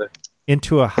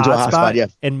into a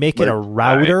hotspot and make it a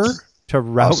router to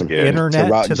route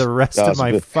internet to the rest of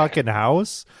my fucking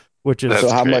house, which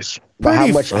is how much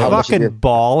fucking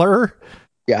baller.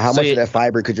 Yeah, how much of that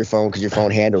fiber could your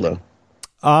phone handle though?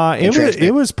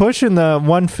 It was pushing the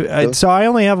 150. So I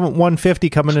only have 150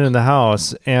 coming into the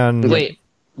house, and wait,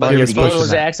 but your phone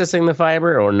was accessing the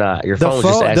fiber or not? Your phone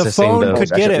was just accessing the phone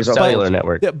could get it, cellular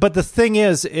network. But the thing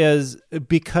is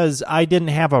because I didn't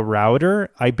have a router,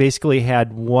 I basically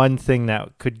had one thing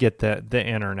that could get the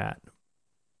internet.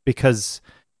 Because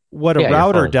what a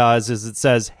router does is it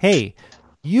says, "Hey,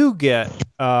 you get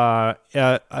a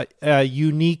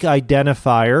unique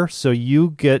identifier, so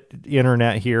you get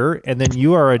internet here, and then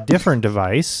you are a different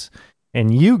device,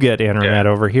 and you get internet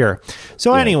over here."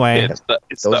 So anyway,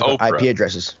 it's the IP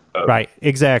addresses. Right,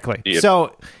 exactly. Yeah.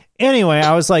 So anyway,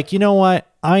 I was like, you know what?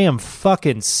 I am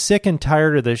fucking sick and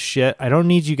tired of this shit. I don't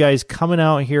need you guys coming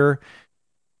out here.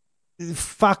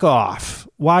 Fuck off.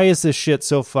 Why is this shit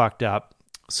so fucked up?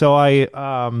 So I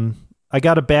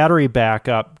got a battery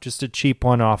backup, just a cheap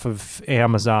one off of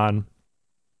Amazon,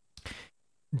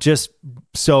 just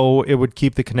so it would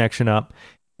keep the connection up.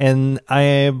 And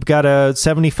I got a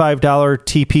 $75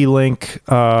 TP-Link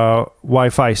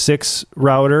Wi-Fi 6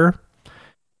 router,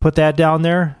 put that down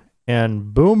there,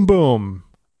 and boom, boom.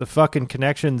 The fucking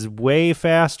connection's way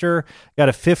faster. Got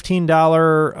a $15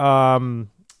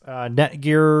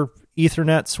 Netgear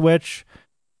Ethernet switch,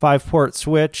 5-port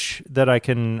switch that I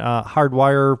can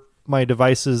hardwire my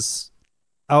devices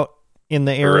out in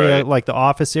the area, like the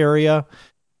office area.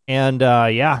 And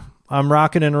I'm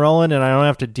rocking and rolling, and I don't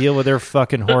have to deal with their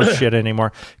fucking horse shit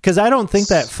anymore. Because I don't think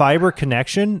that fiber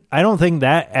connection, I don't think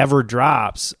that ever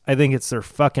drops. I think it's their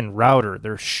fucking router,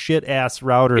 their shit ass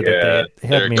router that they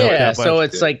had me hooked up with. So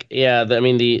it's like,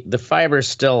 the fiber's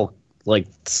still like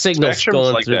signals Spectrum's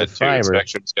going like through that the too. fiber.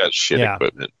 Spectrum's got shit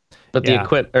equipment. But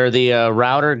the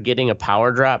router getting a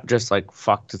power drop just like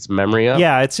fucked its memory up.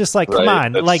 Yeah, it's just like, come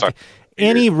on, like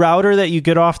any router that you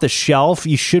get off the shelf,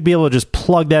 you should be able to just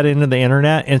plug that into the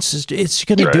internet, and it's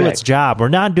going to do its job. We're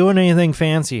not doing anything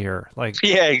fancy here. Like,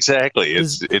 yeah, exactly.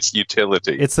 It's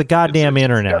utility. It's the goddamn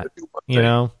internet. You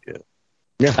know.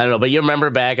 Yeah. I don't know, but you remember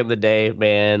back in the day,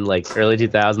 man, like early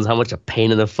 2000s, how much a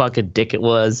pain in the fucking dick it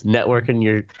was networking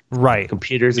your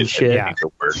computers and shit.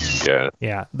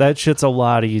 Yeah, that shit's a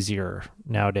lot easier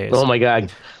nowadays. Oh my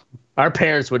god, our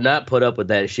parents would not put up with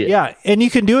that shit. Yeah, and you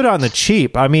can do it on the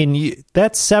cheap. I mean,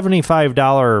 that $75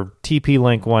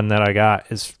 TP-Link one that I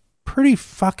got is pretty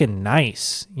fucking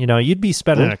nice. You know, you'd be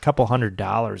spending a couple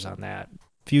 $100 on that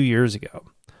a few years ago.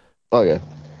 Oh yeah.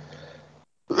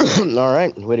 All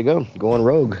right, way to go. Going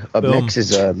rogue. Up next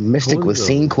is Mystic with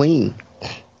Scene Queen.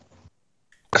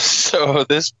 So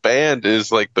this band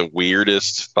is like the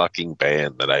weirdest fucking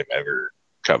band that I've ever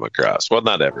come across. Well,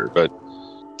 not ever, but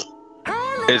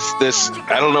it's this.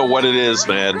 I don't know what it is,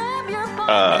 man.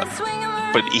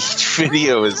 But each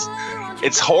video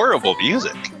it's horrible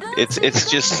music. It's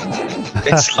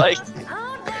like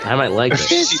I might like it.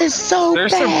 This is so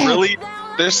there's bad.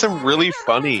 some really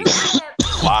funny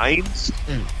lines,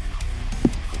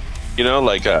 you know,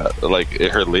 like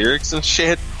her lyrics and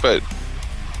shit, but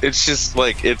it's just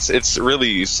like it's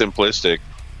really simplistic.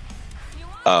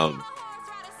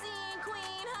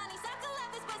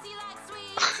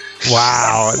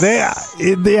 Wow,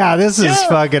 this is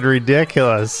fucking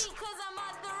ridiculous.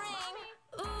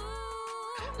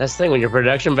 That's the thing, when your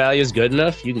production value is good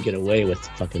enough, you can get away with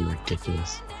fucking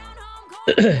ridiculous.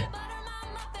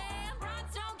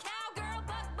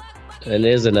 And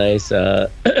it is a nice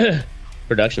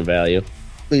production value.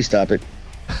 Please stop it.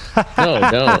 No,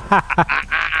 don't.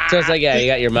 So it's like, yeah, you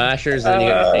got your moshers and you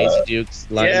got your Daisy Dukes.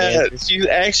 Yeah, you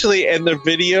actually, and the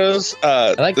videos.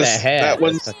 I like that hat.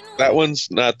 That one's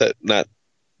not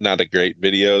a great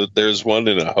video. There's one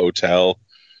in a hotel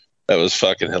that was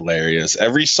fucking hilarious.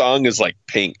 Every song is like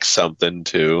Pink something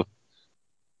too.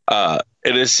 And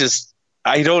it's just,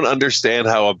 I don't understand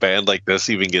how a band like this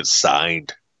even gets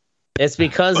signed. It's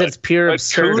because it's pure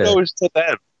absurdity. Kudos to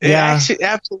them. Yeah,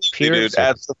 absolutely, pure dude.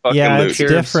 Absolutely. Yeah, it's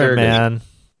different, man.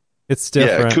 It's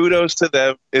different. Yeah, kudos to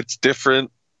them. It's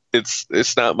different.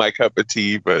 It's not my cup of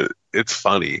tea, but it's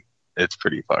funny. It's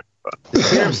pretty fucking fun. It's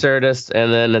pure absurdist,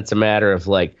 and then it's a matter of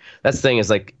like, that's the thing is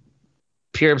like,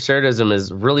 pure absurdism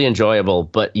is really enjoyable,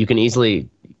 but you can easily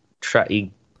try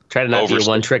to not be a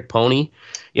one-trick pony.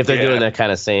 If they're doing that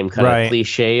kind of same kind of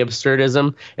cliche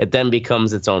absurdism, it then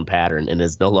becomes its own pattern and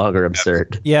is no longer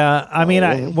absurd. Yeah, I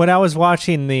mean, when I was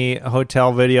watching the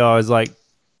hotel video, I was like,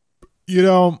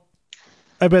 I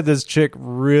bet this chick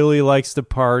really likes to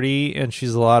party, and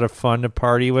she's a lot of fun to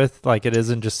party with. Like, it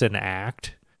isn't just an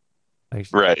act. Like,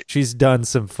 right. She's done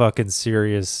some fucking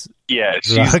serious. Yeah,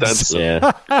 she's done some.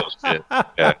 Yeah.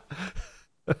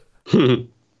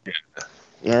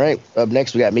 All right. Up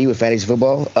next, we got me with fantasy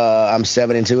football. I'm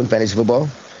 7-2 in fantasy football.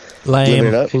 Lame. Living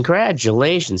it up.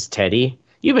 Congratulations, Teddy.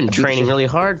 You've been training really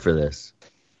hard for this.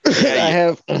 I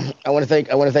have. I want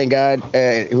to thank God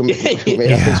who made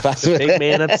this possible. Big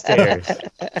man upstairs.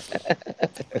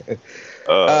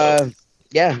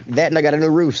 Yeah, that and I got a new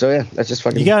roof. So yeah, that's just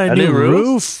fucking. You got a new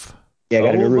roof? Yeah, I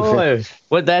got a new roof. Boy.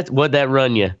 What'd that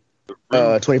run you?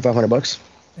 $2,500.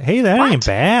 Hey, that ain't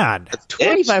bad.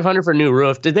 $2,500 for a new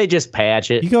roof. Did they just patch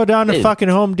it? You go down to fucking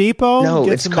Home Depot? No,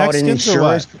 get it's some called an Mexicans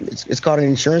insurance. It's called an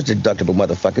insurance deductible,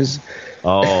 motherfuckers.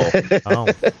 Oh,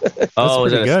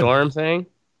 is it a storm thing?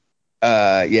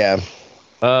 Yeah.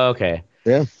 Oh, okay.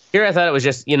 Yeah. Here I thought it was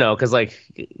just, because like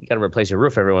you got to replace your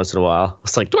roof every once in a while.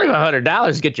 It's like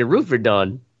 $2,500 to get your roof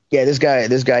redone. Yeah, this guy,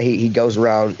 he goes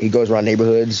around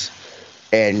neighborhoods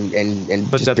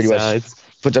and puts up signs.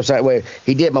 Puts up signs. Wait,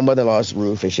 he did my mother-in-law's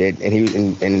roof and shit, and he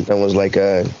was like,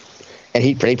 and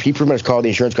he pretty much called the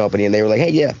insurance company, and they were like, hey,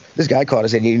 yeah, this guy called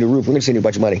us and he need a new roof. We're gonna send you a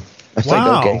bunch of money. I was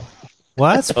like, okay.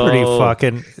 Well, that's pretty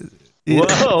fucking.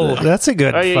 Whoa, that's a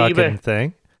good fucking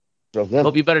thing. So, yeah.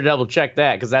 Hope you better double check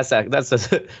that, because that's a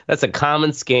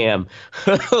common scam.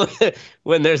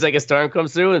 When there's like a storm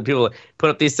comes through and people put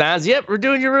up these signs, yep, we're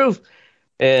doing your roof.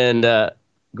 And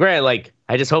Grant, like,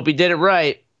 I just hope he did it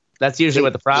right. That's usually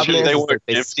what the problem is. They were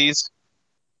gypsies.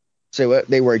 Say what?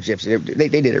 They were gypsies. They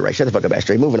did it right. Shut the fuck up,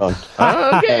 Ashtray. Moving on.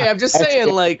 Okay, I'm just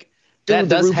saying, like, that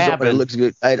does happen. It looks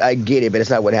good. I get it, but it's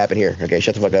not what happened here. Okay,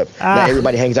 shut the fuck up. Not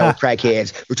everybody hangs out with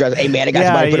crackheads. We're trying to, hey man, I got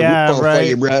somebody to put a roof on for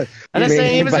you, bro. I'm not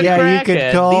saying he was a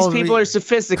crackhead. These people are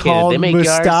sophisticated. They make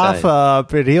Mustafa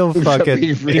up, and he'll fucking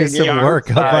do some work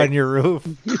up on your roof.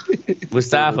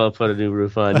 Mustafa put a new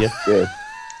roof on you. Yeah.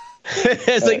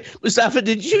 It's like, Mustafa,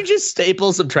 did you just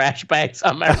staple some trash bags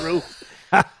on my roof?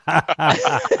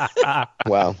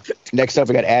 Wow. Next up,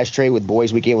 we got Ashtray with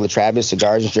Boys Weekend with Travis,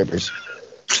 cigars and strippers.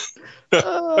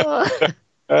 Yeah.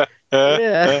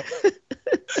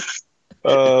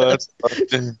 That's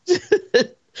fun.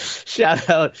 Shout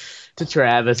out to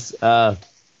Travis,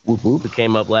 who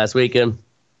came up last weekend.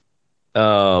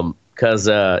 Because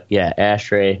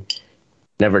Ashtray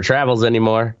never travels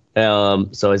anymore.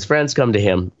 So his friends come to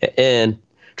him, and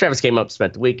Travis came up,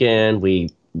 spent the weekend. We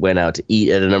went out to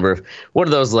eat at a number of, what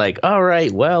are those like, all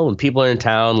right, well, when people are in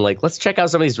town, like, let's check out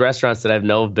some of these restaurants that I've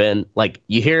know have been, like,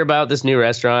 you hear about this new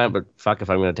restaurant, but fuck if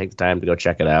I'm going to take the time to go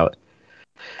check it out.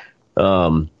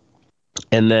 And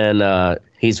then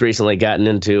he's recently gotten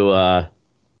into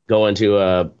going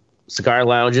to cigar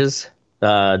lounges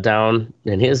down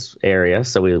in his area.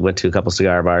 So we went to a couple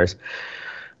cigar bars.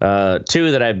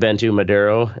 Two that I've been to,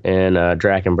 Maduro and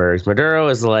Drakenberg's. Maduro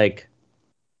is like,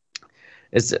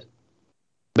 it's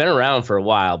been around for a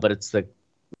while, but it's the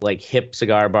like hip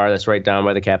cigar bar that's right down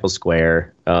by the Capitol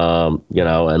Square.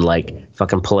 And like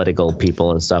fucking political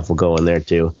people and stuff will go in there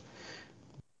too.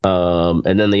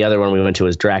 And then the other one we went to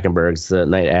was Drakenberg's the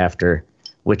night after,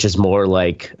 which is more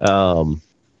like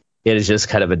it is just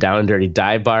kind of a down and dirty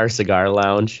dive bar cigar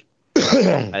lounge.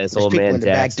 This old man in the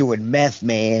back doing meth,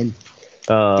 man.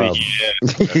 But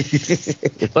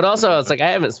also, it's like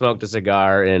I haven't smoked a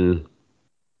cigar in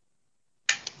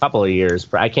a couple of years.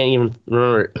 I can't even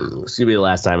remember. Excuse me, the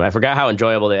last time. I forgot how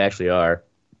enjoyable they actually are.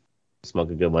 Smoke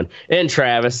a good one. And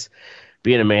Travis,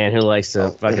 being a man who likes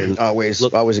to fucking always a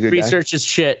good research his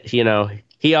shit. He knows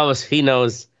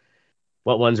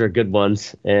what ones are good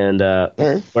ones, and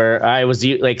where I was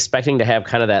like expecting to have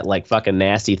kind of that like fucking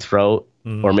nasty throat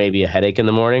or maybe a headache in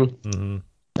the morning.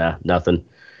 Nah, nothing.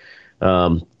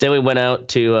 Then we went out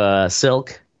to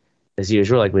Silk as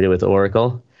usual, like we did with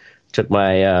Oracle. Took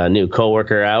my new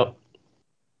coworker out,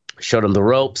 showed him the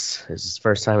ropes. It was his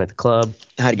first time at the club.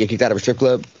 How'd he get kicked out of a strip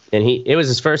club? And it was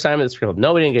his first time at the strip club.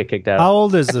 No, we didn't get kicked out. How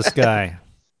old is this guy?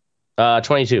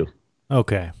 22.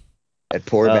 Okay. That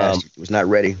poor bastard was not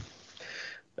ready.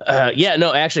 Yeah,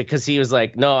 no, actually, because he was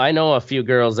like, no, I know a few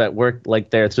girls that work like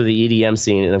there through the EDM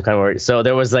scene, and I'm kind of worried. So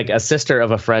there was like a sister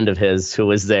of a friend of his who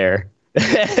was there,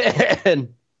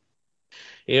 and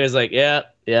he was like, yeah.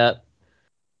 I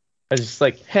was just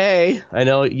like, hey, I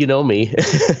know you know me.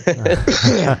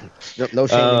 No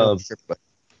shame in knowing a stripper.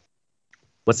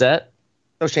 What's that?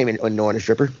 No shame in knowing a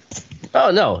stripper.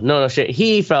 Oh no shit.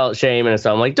 He felt shame, and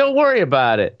so I'm like, don't worry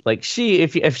about it. Like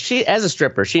if she as a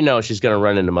stripper, she knows she's gonna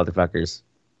run into motherfuckers.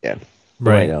 Yeah.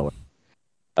 Right.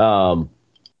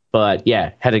 But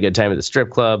yeah, had a good time at the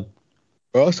strip club.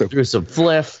 Awesome. Threw some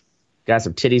fliff, got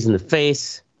some titties in the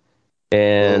face,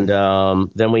 and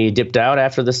then we dipped out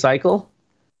after the cycle,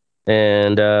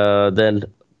 and then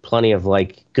plenty of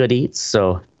like good eats.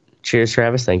 So cheers,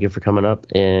 Travis. Thank you for coming up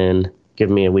and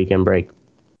giving me a weekend break.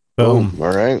 Boom.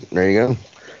 All right, there you go.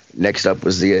 Next up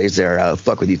is there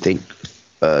fuck what you think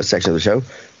section of the show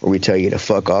where we tell you to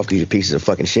fuck off because you're pieces of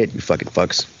fucking shit. You fucking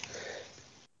fucks.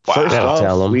 Wow. First Tell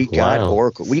off, 'em. we got Wow.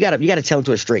 Oracle. We got to tell them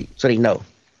to it straight so they know.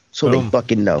 So they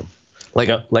fucking know. Like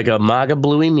a MAGA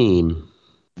bluey meme.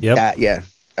 Yep. Yeah.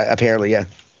 Apparently, yeah.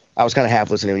 I was kind of half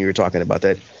listening when you were talking about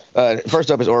that. First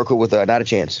up is Oracle with Not a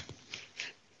Chance.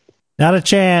 Not a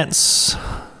chance.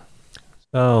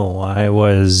 So I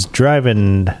was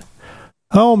driving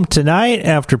home tonight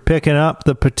after picking up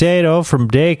the potato from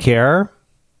daycare,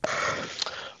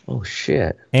 Oh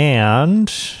shit.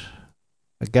 and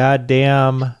a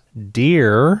goddamn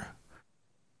deer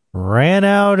ran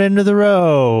out into the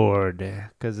road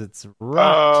because it's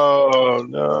rough. Oh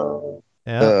no!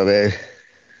 Yeah. Oh, man.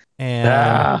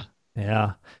 And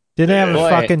yeah, didn't have a Boy.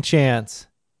 fucking chance.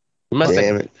 You must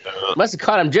Damn have it.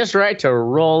 caught him just right to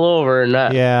roll over and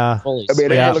not Yeah, fully I mean,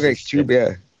 smash it looked like his too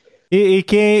bad.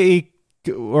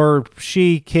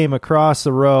 she came across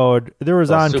the road. There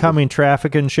was oncoming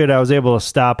traffic and shit. I was able to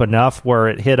stop enough where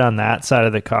it hit on that side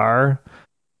of the car.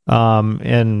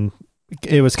 And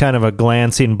it was kind of a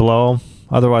glancing blow.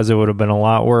 Otherwise, it would have been a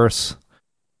lot worse.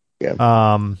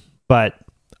 Yeah. But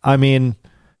I mean,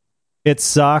 it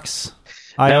sucks.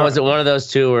 Now, was it one of those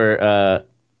two where,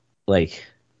 like,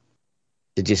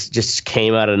 it just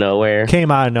came out of nowhere?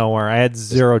 Came out of nowhere. I had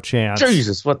zero chance.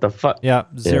 Jesus, what the fuck? Yeah,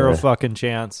 zero Yeah. fucking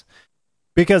chance.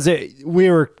 Because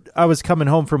I was coming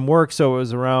home from work, so it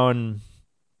was around,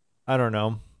 I don't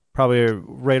know, probably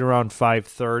right around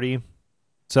 5:30.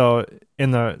 So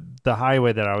in the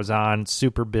highway that I was on,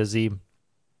 super busy.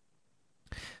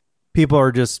 People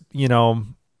are just,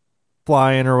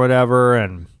 flying or whatever,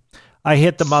 and I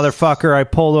hit the motherfucker. I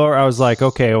pulled over. I was like,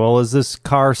 okay, well, is this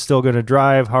car still going to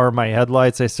drive? How are my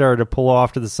headlights? I started to pull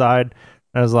off to the side.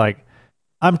 I was like,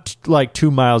 I'm like 2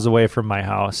 miles away from my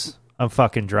house. I'm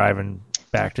fucking driving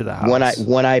back to the house.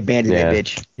 One eye bandit that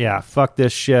bitch. Yeah, fuck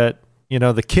this shit.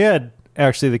 The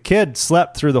kid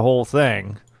slept through the whole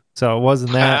thing. So it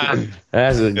wasn't that.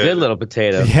 That's a good little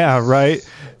potato. Yeah, right.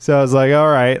 So I was like, all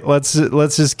right, let's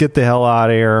just get the hell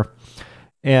out of here.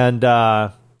 And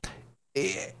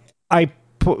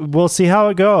we'll see how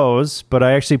it goes, but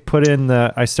I actually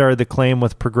I started the claim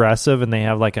with Progressive, and they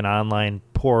have like an online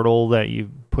portal that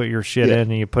you put your shit in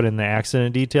and you put in the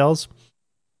accident details.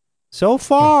 So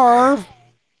far,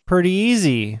 pretty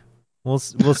easy. We'll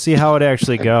see how it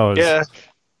actually goes. Yeah.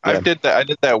 I did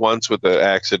that once with the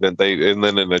accident. And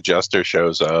then an adjuster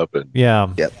shows up and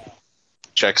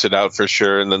checks it out for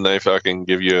sure, and then they fucking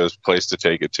give you a place to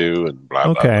take it to, and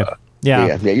blah blah blah.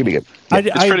 Yeah, you'd be good.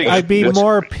 I'd be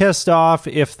more pissed off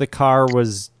if the car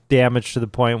was damaged to the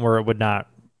point where it would not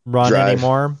run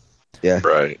anymore. Yeah,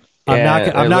 right. I'm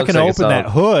not going to open that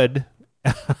hood.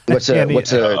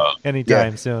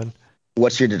 Anytime soon.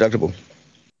 What's your deductible?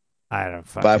 I don't.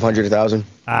 500, 1,000.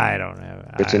 I don't have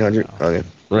 1,500. Okay.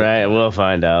 Right, we'll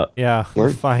find out. Yeah,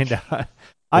 we'll find out.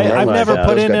 I've never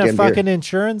put in a fucking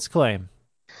insurance claim.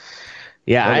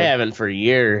 Yeah, I haven't for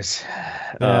years.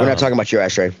 We're not talking about your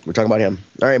ashtray. We're talking about him.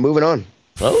 All right, moving on.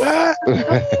 Oh.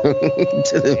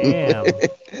 Damn.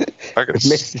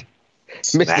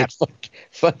 Mr.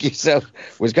 Fuck yourself,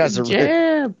 Wisconsin.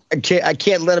 Yeah. I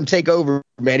can't let him take over,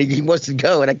 man. He wants to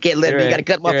go, and I can't let him. You got to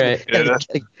cut him off. Right.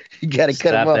 You got to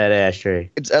cut him off. Stop that ashtray.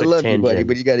 I love you, buddy,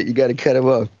 but you got to cut him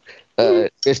off.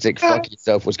 Mystic, fuck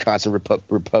yourself, Wisconsin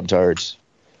Repub tards.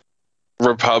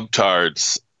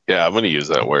 Repubtards. Yeah, I'm going to use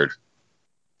that word.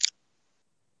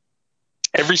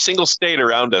 Every single state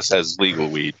around us has legal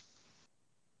weed.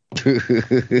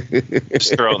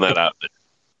 Just throwing that out there.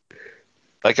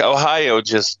 Like Ohio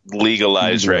just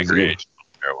legalized recreational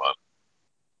marijuana.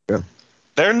 Yeah.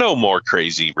 They're no more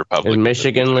crazy Republicans. Is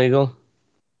Michigan legal?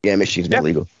 Yeah, Michigan's been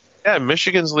legal. Yeah,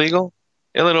 Michigan's legal.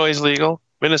 Illinois is legal.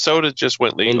 Minnesota just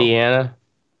went legal.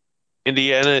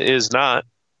 Indiana is not,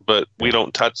 but we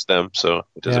don't touch them, so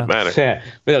it doesn't matter. Yeah,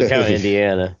 we don't count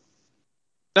Indiana.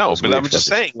 No, but I'm just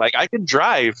saying, like, I can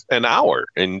drive an hour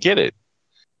and get it,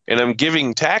 and I'm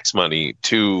giving tax money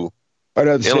to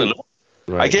Illinois.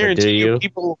 Right, I guarantee you,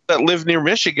 people that live near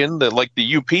Michigan, that like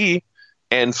the UP,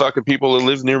 and fucking people that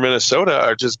live near Minnesota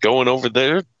are just going over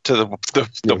there to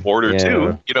the border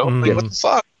too. You know, like, what the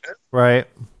fuck? Man? Right.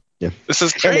 Yeah. This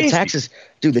is crazy.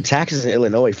 And the taxes in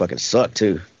Illinois fucking suck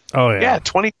too. Oh yeah. Yeah,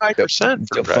 25%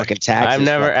 for fucking taxes.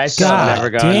 I still have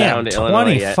never gone down to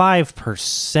Illinois yet.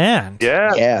 25%.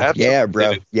 Yeah,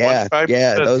 bro. Yeah.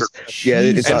 Those.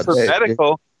 And for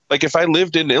medical. Like if I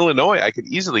lived in Illinois, I could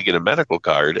easily get a medical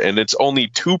card, and it's only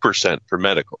 2% for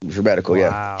medical. For medical,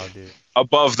 wow, dude.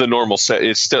 Above the normal set,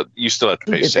 you still have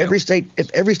to pay. If every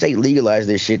state legalized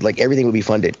this shit, like everything would be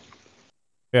funded.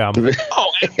 Yeah.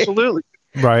 Oh, absolutely.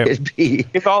 Right.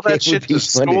 Give all that shit to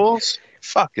schools.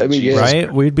 Fucking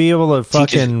right? We'd be able to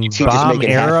fucking bomb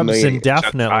Arabs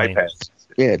indefinitely.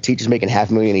 Yeah, teachers making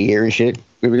 $500,000 a year and shit.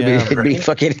 It'd be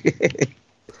fucking.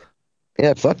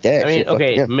 Yeah, fuck that. I mean, shit,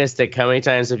 okay, Mystic, how many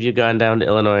times have you gone down to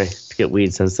Illinois to get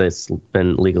weed since it's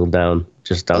been legal down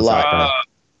south?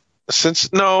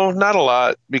 No, not a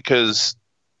lot, because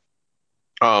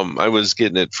I was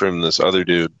getting it from this other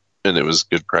dude, and it was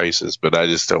good prices, but I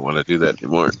just don't want to do that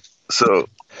anymore. So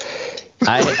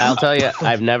I'll tell you,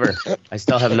 I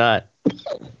still have not.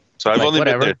 So I've only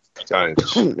been there 2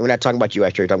 times. We're not talking about you,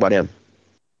 actually. We're talking about him.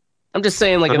 I'm just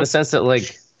saying, like, in the sense that,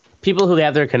 like, people who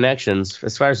have their connections,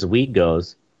 as far as the weed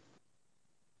goes,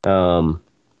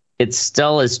 it's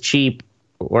still as cheap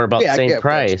or about the same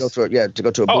price. To go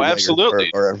to a bootlegger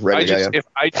absolutely. Or a regular, if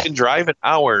I can drive an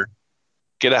hour,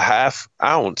 get a half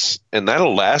ounce, and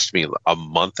that'll last me a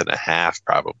month and a half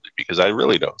probably, because I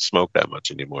really don't smoke that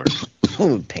much anymore.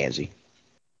 Pansy.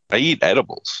 I eat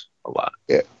edibles a lot.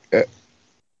 Yeah.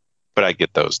 But I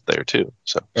get those there too.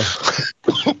 So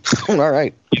all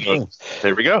right.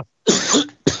 There we go.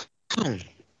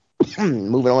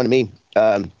 Moving on to me.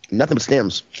 Nothing but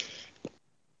stems.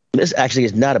 This actually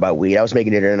is not about weed. I was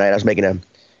making dinner tonight. I was making a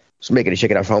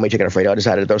chicken Alfredo. I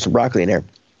decided to throw some broccoli in there.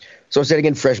 So instead of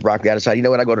getting fresh broccoli, I decided, you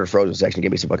know what? I go to the frozen section,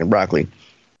 get me some fucking broccoli.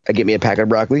 I get me a pack of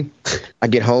broccoli. I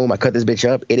get home. I cut this bitch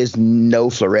up. It is no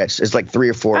florets. It's like 3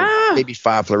 or 4, maybe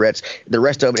 5 florets. The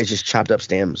rest of it is just chopped up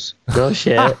stems. No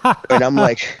shit. And I'm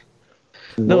like,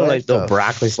 like the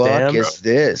broccoli fuck stem. is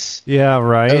this? Yeah,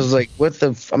 right. I was like, what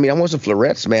the? I mean, I want some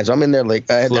florets, man. So I'm in there like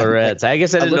florets. I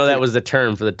guess I didn't know that was the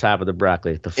term for the top of the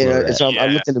broccoli. The florets. So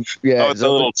I'm looking. It's the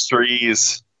little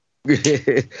trees.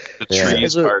 The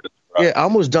trees part of the broccoli. Yeah, I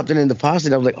almost dumped it in the pasta.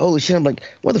 And I was like, holy shit! I'm like,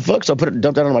 what the fuck? So I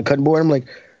dumped that on my cutting board. I'm like,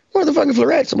 what are the fucking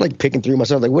florets? I'm like picking through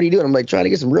myself. Like, what are you doing? I'm like trying to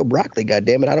get some real broccoli. God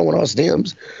damn it! I don't want all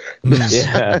stems.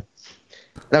 Yeah.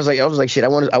 And I was like, shit. I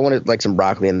wanted like some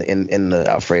broccoli in the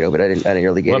Alfredo, but I didn't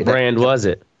really get it. What brand was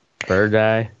it? Bird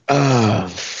Eye. Oh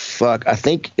fuck! I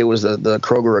think it was the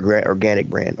Kroger organic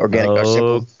brand.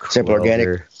 Simple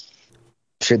organic.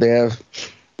 Should they have?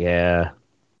 Yeah,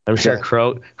 I'm sure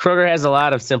Kroger has a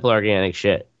lot of simple organic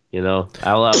shit. You know,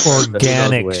 I love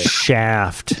organic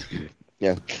shaft.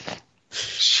 Yeah.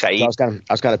 So I was kind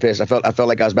of pissed. I felt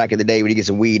like I was back in the day when you get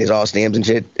some weed, it's all stems and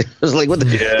shit. I was like, what the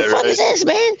fuck is this,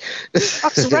 man?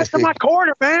 What's the rest of my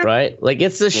quarter, man? Right? Like,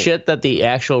 it's the shit that the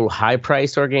actual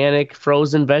high-priced organic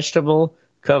frozen vegetable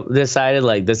decided,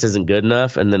 like, this isn't good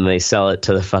enough, and then they sell it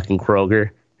to the fucking Kroger.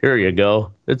 Here you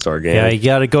go. It's organic. Yeah, you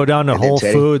got to go down to Whole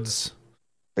Foods.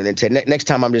 And then next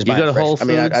time I'm just buying fresh. Whole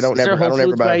Foods? I mean, I don't ever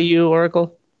buy. By you,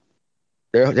 Oracle?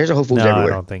 There's a Whole Foods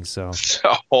everywhere. I don't think so.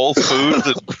 Whole Foods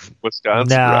in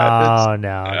Wisconsin? No. I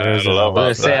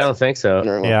don't think so.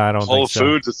 Yeah, I don't think so. Whole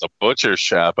Foods is a butcher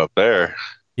shop up there.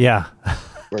 Yeah.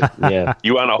 Yeah.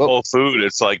 You want a Whole Food,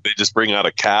 it's like they just bring out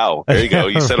a cow. There you go.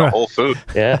 You said a Whole Food.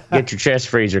 Yeah. Get your chest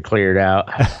freezer cleared out.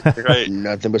 Right.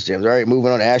 Nothing but stems. All right,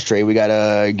 moving on to ashtray. We got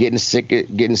getting sick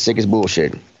is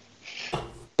bullshit.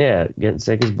 Yeah, getting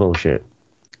sick is bullshit.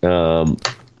 Got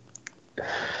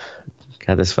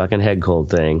this fucking head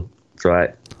cold thing.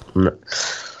 So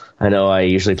I know I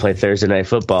usually play Thursday night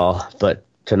football, but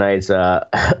tonight's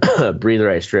breather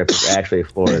ice strip is actually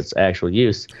for its actual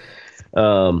use.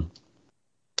 And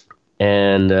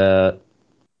it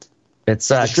sucks.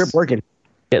 The strip working.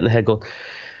 Getting the head cold.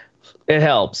 It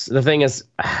helps. The thing is,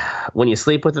 when you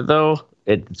sleep with it, though,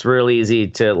 it's real easy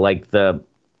to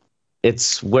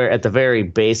it's where at the very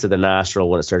base of the nostril,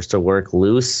 when it starts to work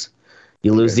loose,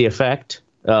 you lose the effect.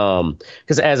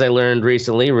 Because as I learned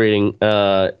recently, reading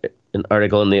an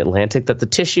article in The Atlantic, that the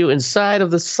tissue inside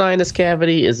of the sinus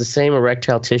cavity is the same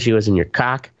erectile tissue as in your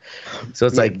cock. So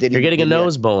it's like you're getting a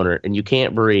nose boner and you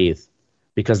can't breathe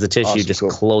because the tissue just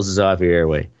closes off your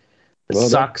airway. It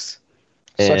sucks.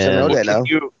 Sucks to know that now.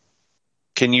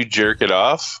 Can you jerk it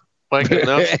off like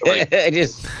enough to, like,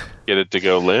 just get it to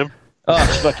go limp? Oh,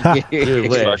 fucking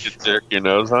Fucking jerk your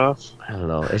nose off? I don't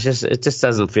know. It just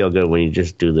doesn't feel good when you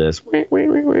just do this.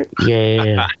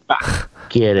 Yeah.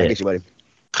 Get it. I get you, buddy.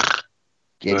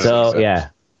 So, yeah.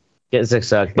 Getting sick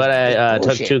sucked. But I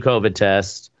took 2 COVID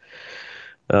tests.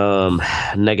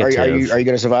 Negative. Are you going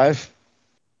to survive?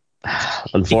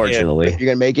 Unfortunately. You're going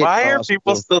to make it? Why are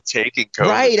people still taking COVID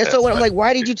Right. That's tests? what I'm like.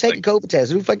 Why did you take a COVID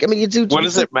test? What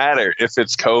does it matter if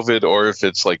it's COVID or if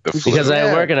it's like the flu? Because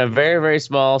I work in a very, very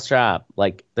small shop.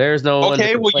 Like, there's no one.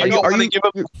 Okay, well, you don't want to give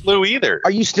them the flu either. Are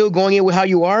you still going in with how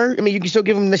you are? I mean, you can still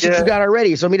give them the shit you got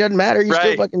already. So, I mean, it doesn't matter. You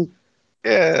still fucking.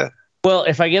 Yeah. Well,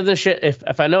 if I give the shit,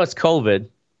 if I know it's COVID.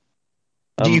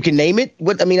 You can name it?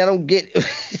 What? I mean, I don't get.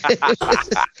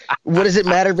 What does it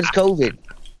matter if it's COVID?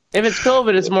 If it's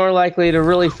COVID, it's more likely to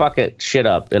really fuck it shit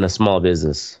up in a small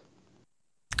business.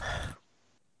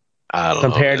 I don't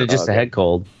compared know, to just a head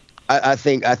cold. I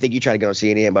think you try to get on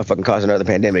CNN by fucking causing another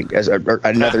pandemic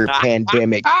another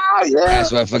pandemic.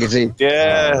 That's what I fucking see.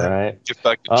 Yeah. All right. You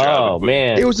fucking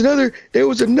man. There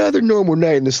was another normal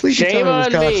night in the sleepy shame town of on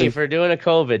Wisconsin. me for doing a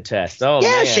COVID test. Oh yeah,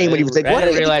 man. shame on you for taking. I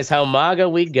didn't realize how MAGA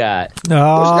we got. Oh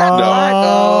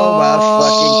my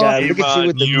fucking god! Look at you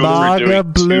with the MAGA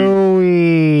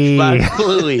Bluey. MAGA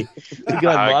Bluey. We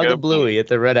got MAGA Bluey at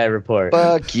the Red Eye Report.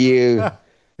 Fuck you.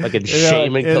 Fucking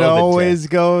shaming COVID It always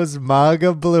test. goes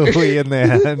MAGA Bluey in the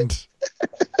end.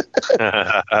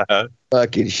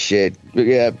 Fucking shit.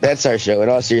 Yeah, that's our show. In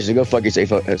all seriousness, go fuck yourself.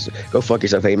 Go fuck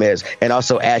yourself, hey Mez. And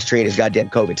also Ashtray and his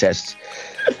goddamn COVID tests.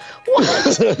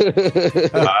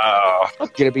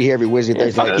 Gonna be here every Wednesday,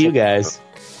 Thursday. Fuck you guys.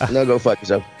 No, go fuck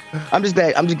yourself. I'm just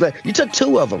glad you took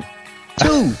 2 of them.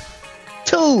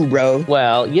 2, bro.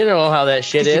 Well, you know how that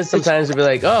shit is. Sometimes it'll be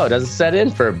like, oh, it doesn't set in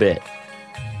for a bit.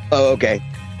 Oh, okay.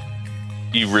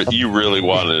 You really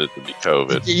wanted it to be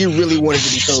COVID. You really wanted it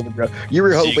to be COVID, bro. You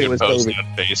were hoping it was COVID. On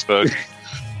Facebook.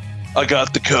 I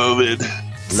got the COVID.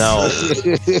 No.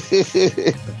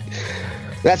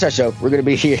 That's our show. We're going to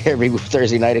be here every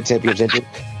Thursday night at 10 p.m. Central.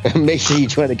 Make sure you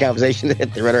join the conversation at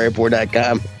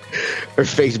theredeyereport.com or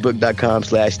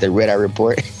facebook.com/The Red Eye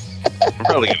Report. I'm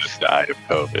probably going to die of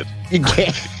COVID. You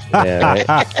can't. Yeah, right.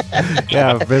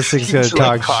 Yeah, Mystic's gonna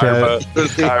talk shit.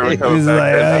 He's like, oh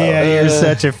yeah, you're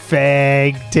such a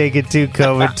fag. Taking 2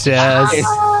 COVID tests.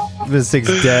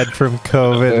 Mystic's dead from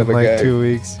COVID in like 2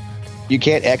 weeks. You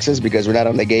can't X us because we're not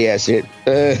on the gay ass shit.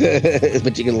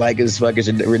 But you can like us, fuck us,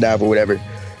 and we're down for whatever.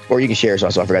 Or you can share us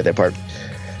also. I forgot that part.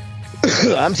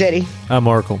 I'm Teddy. I'm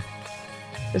Oracle.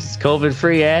 This is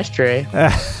COVID-free Ashtray.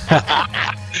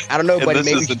 I don't know, And buddy. this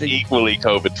Maybe is an equally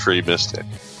COVID-free Mystic.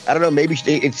 I don't know. Maybe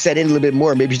it's set in a little bit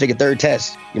more. Maybe you should take a 3rd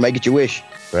test. You might get your wish.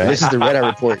 Right. This is the Red Eye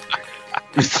Report.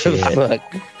 Fuck.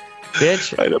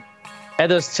 Bitch. Right up.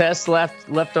 Had those tests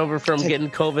left over from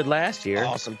getting COVID last year.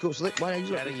 Awesome. Cool. So why don't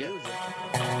you Gotta use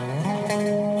it.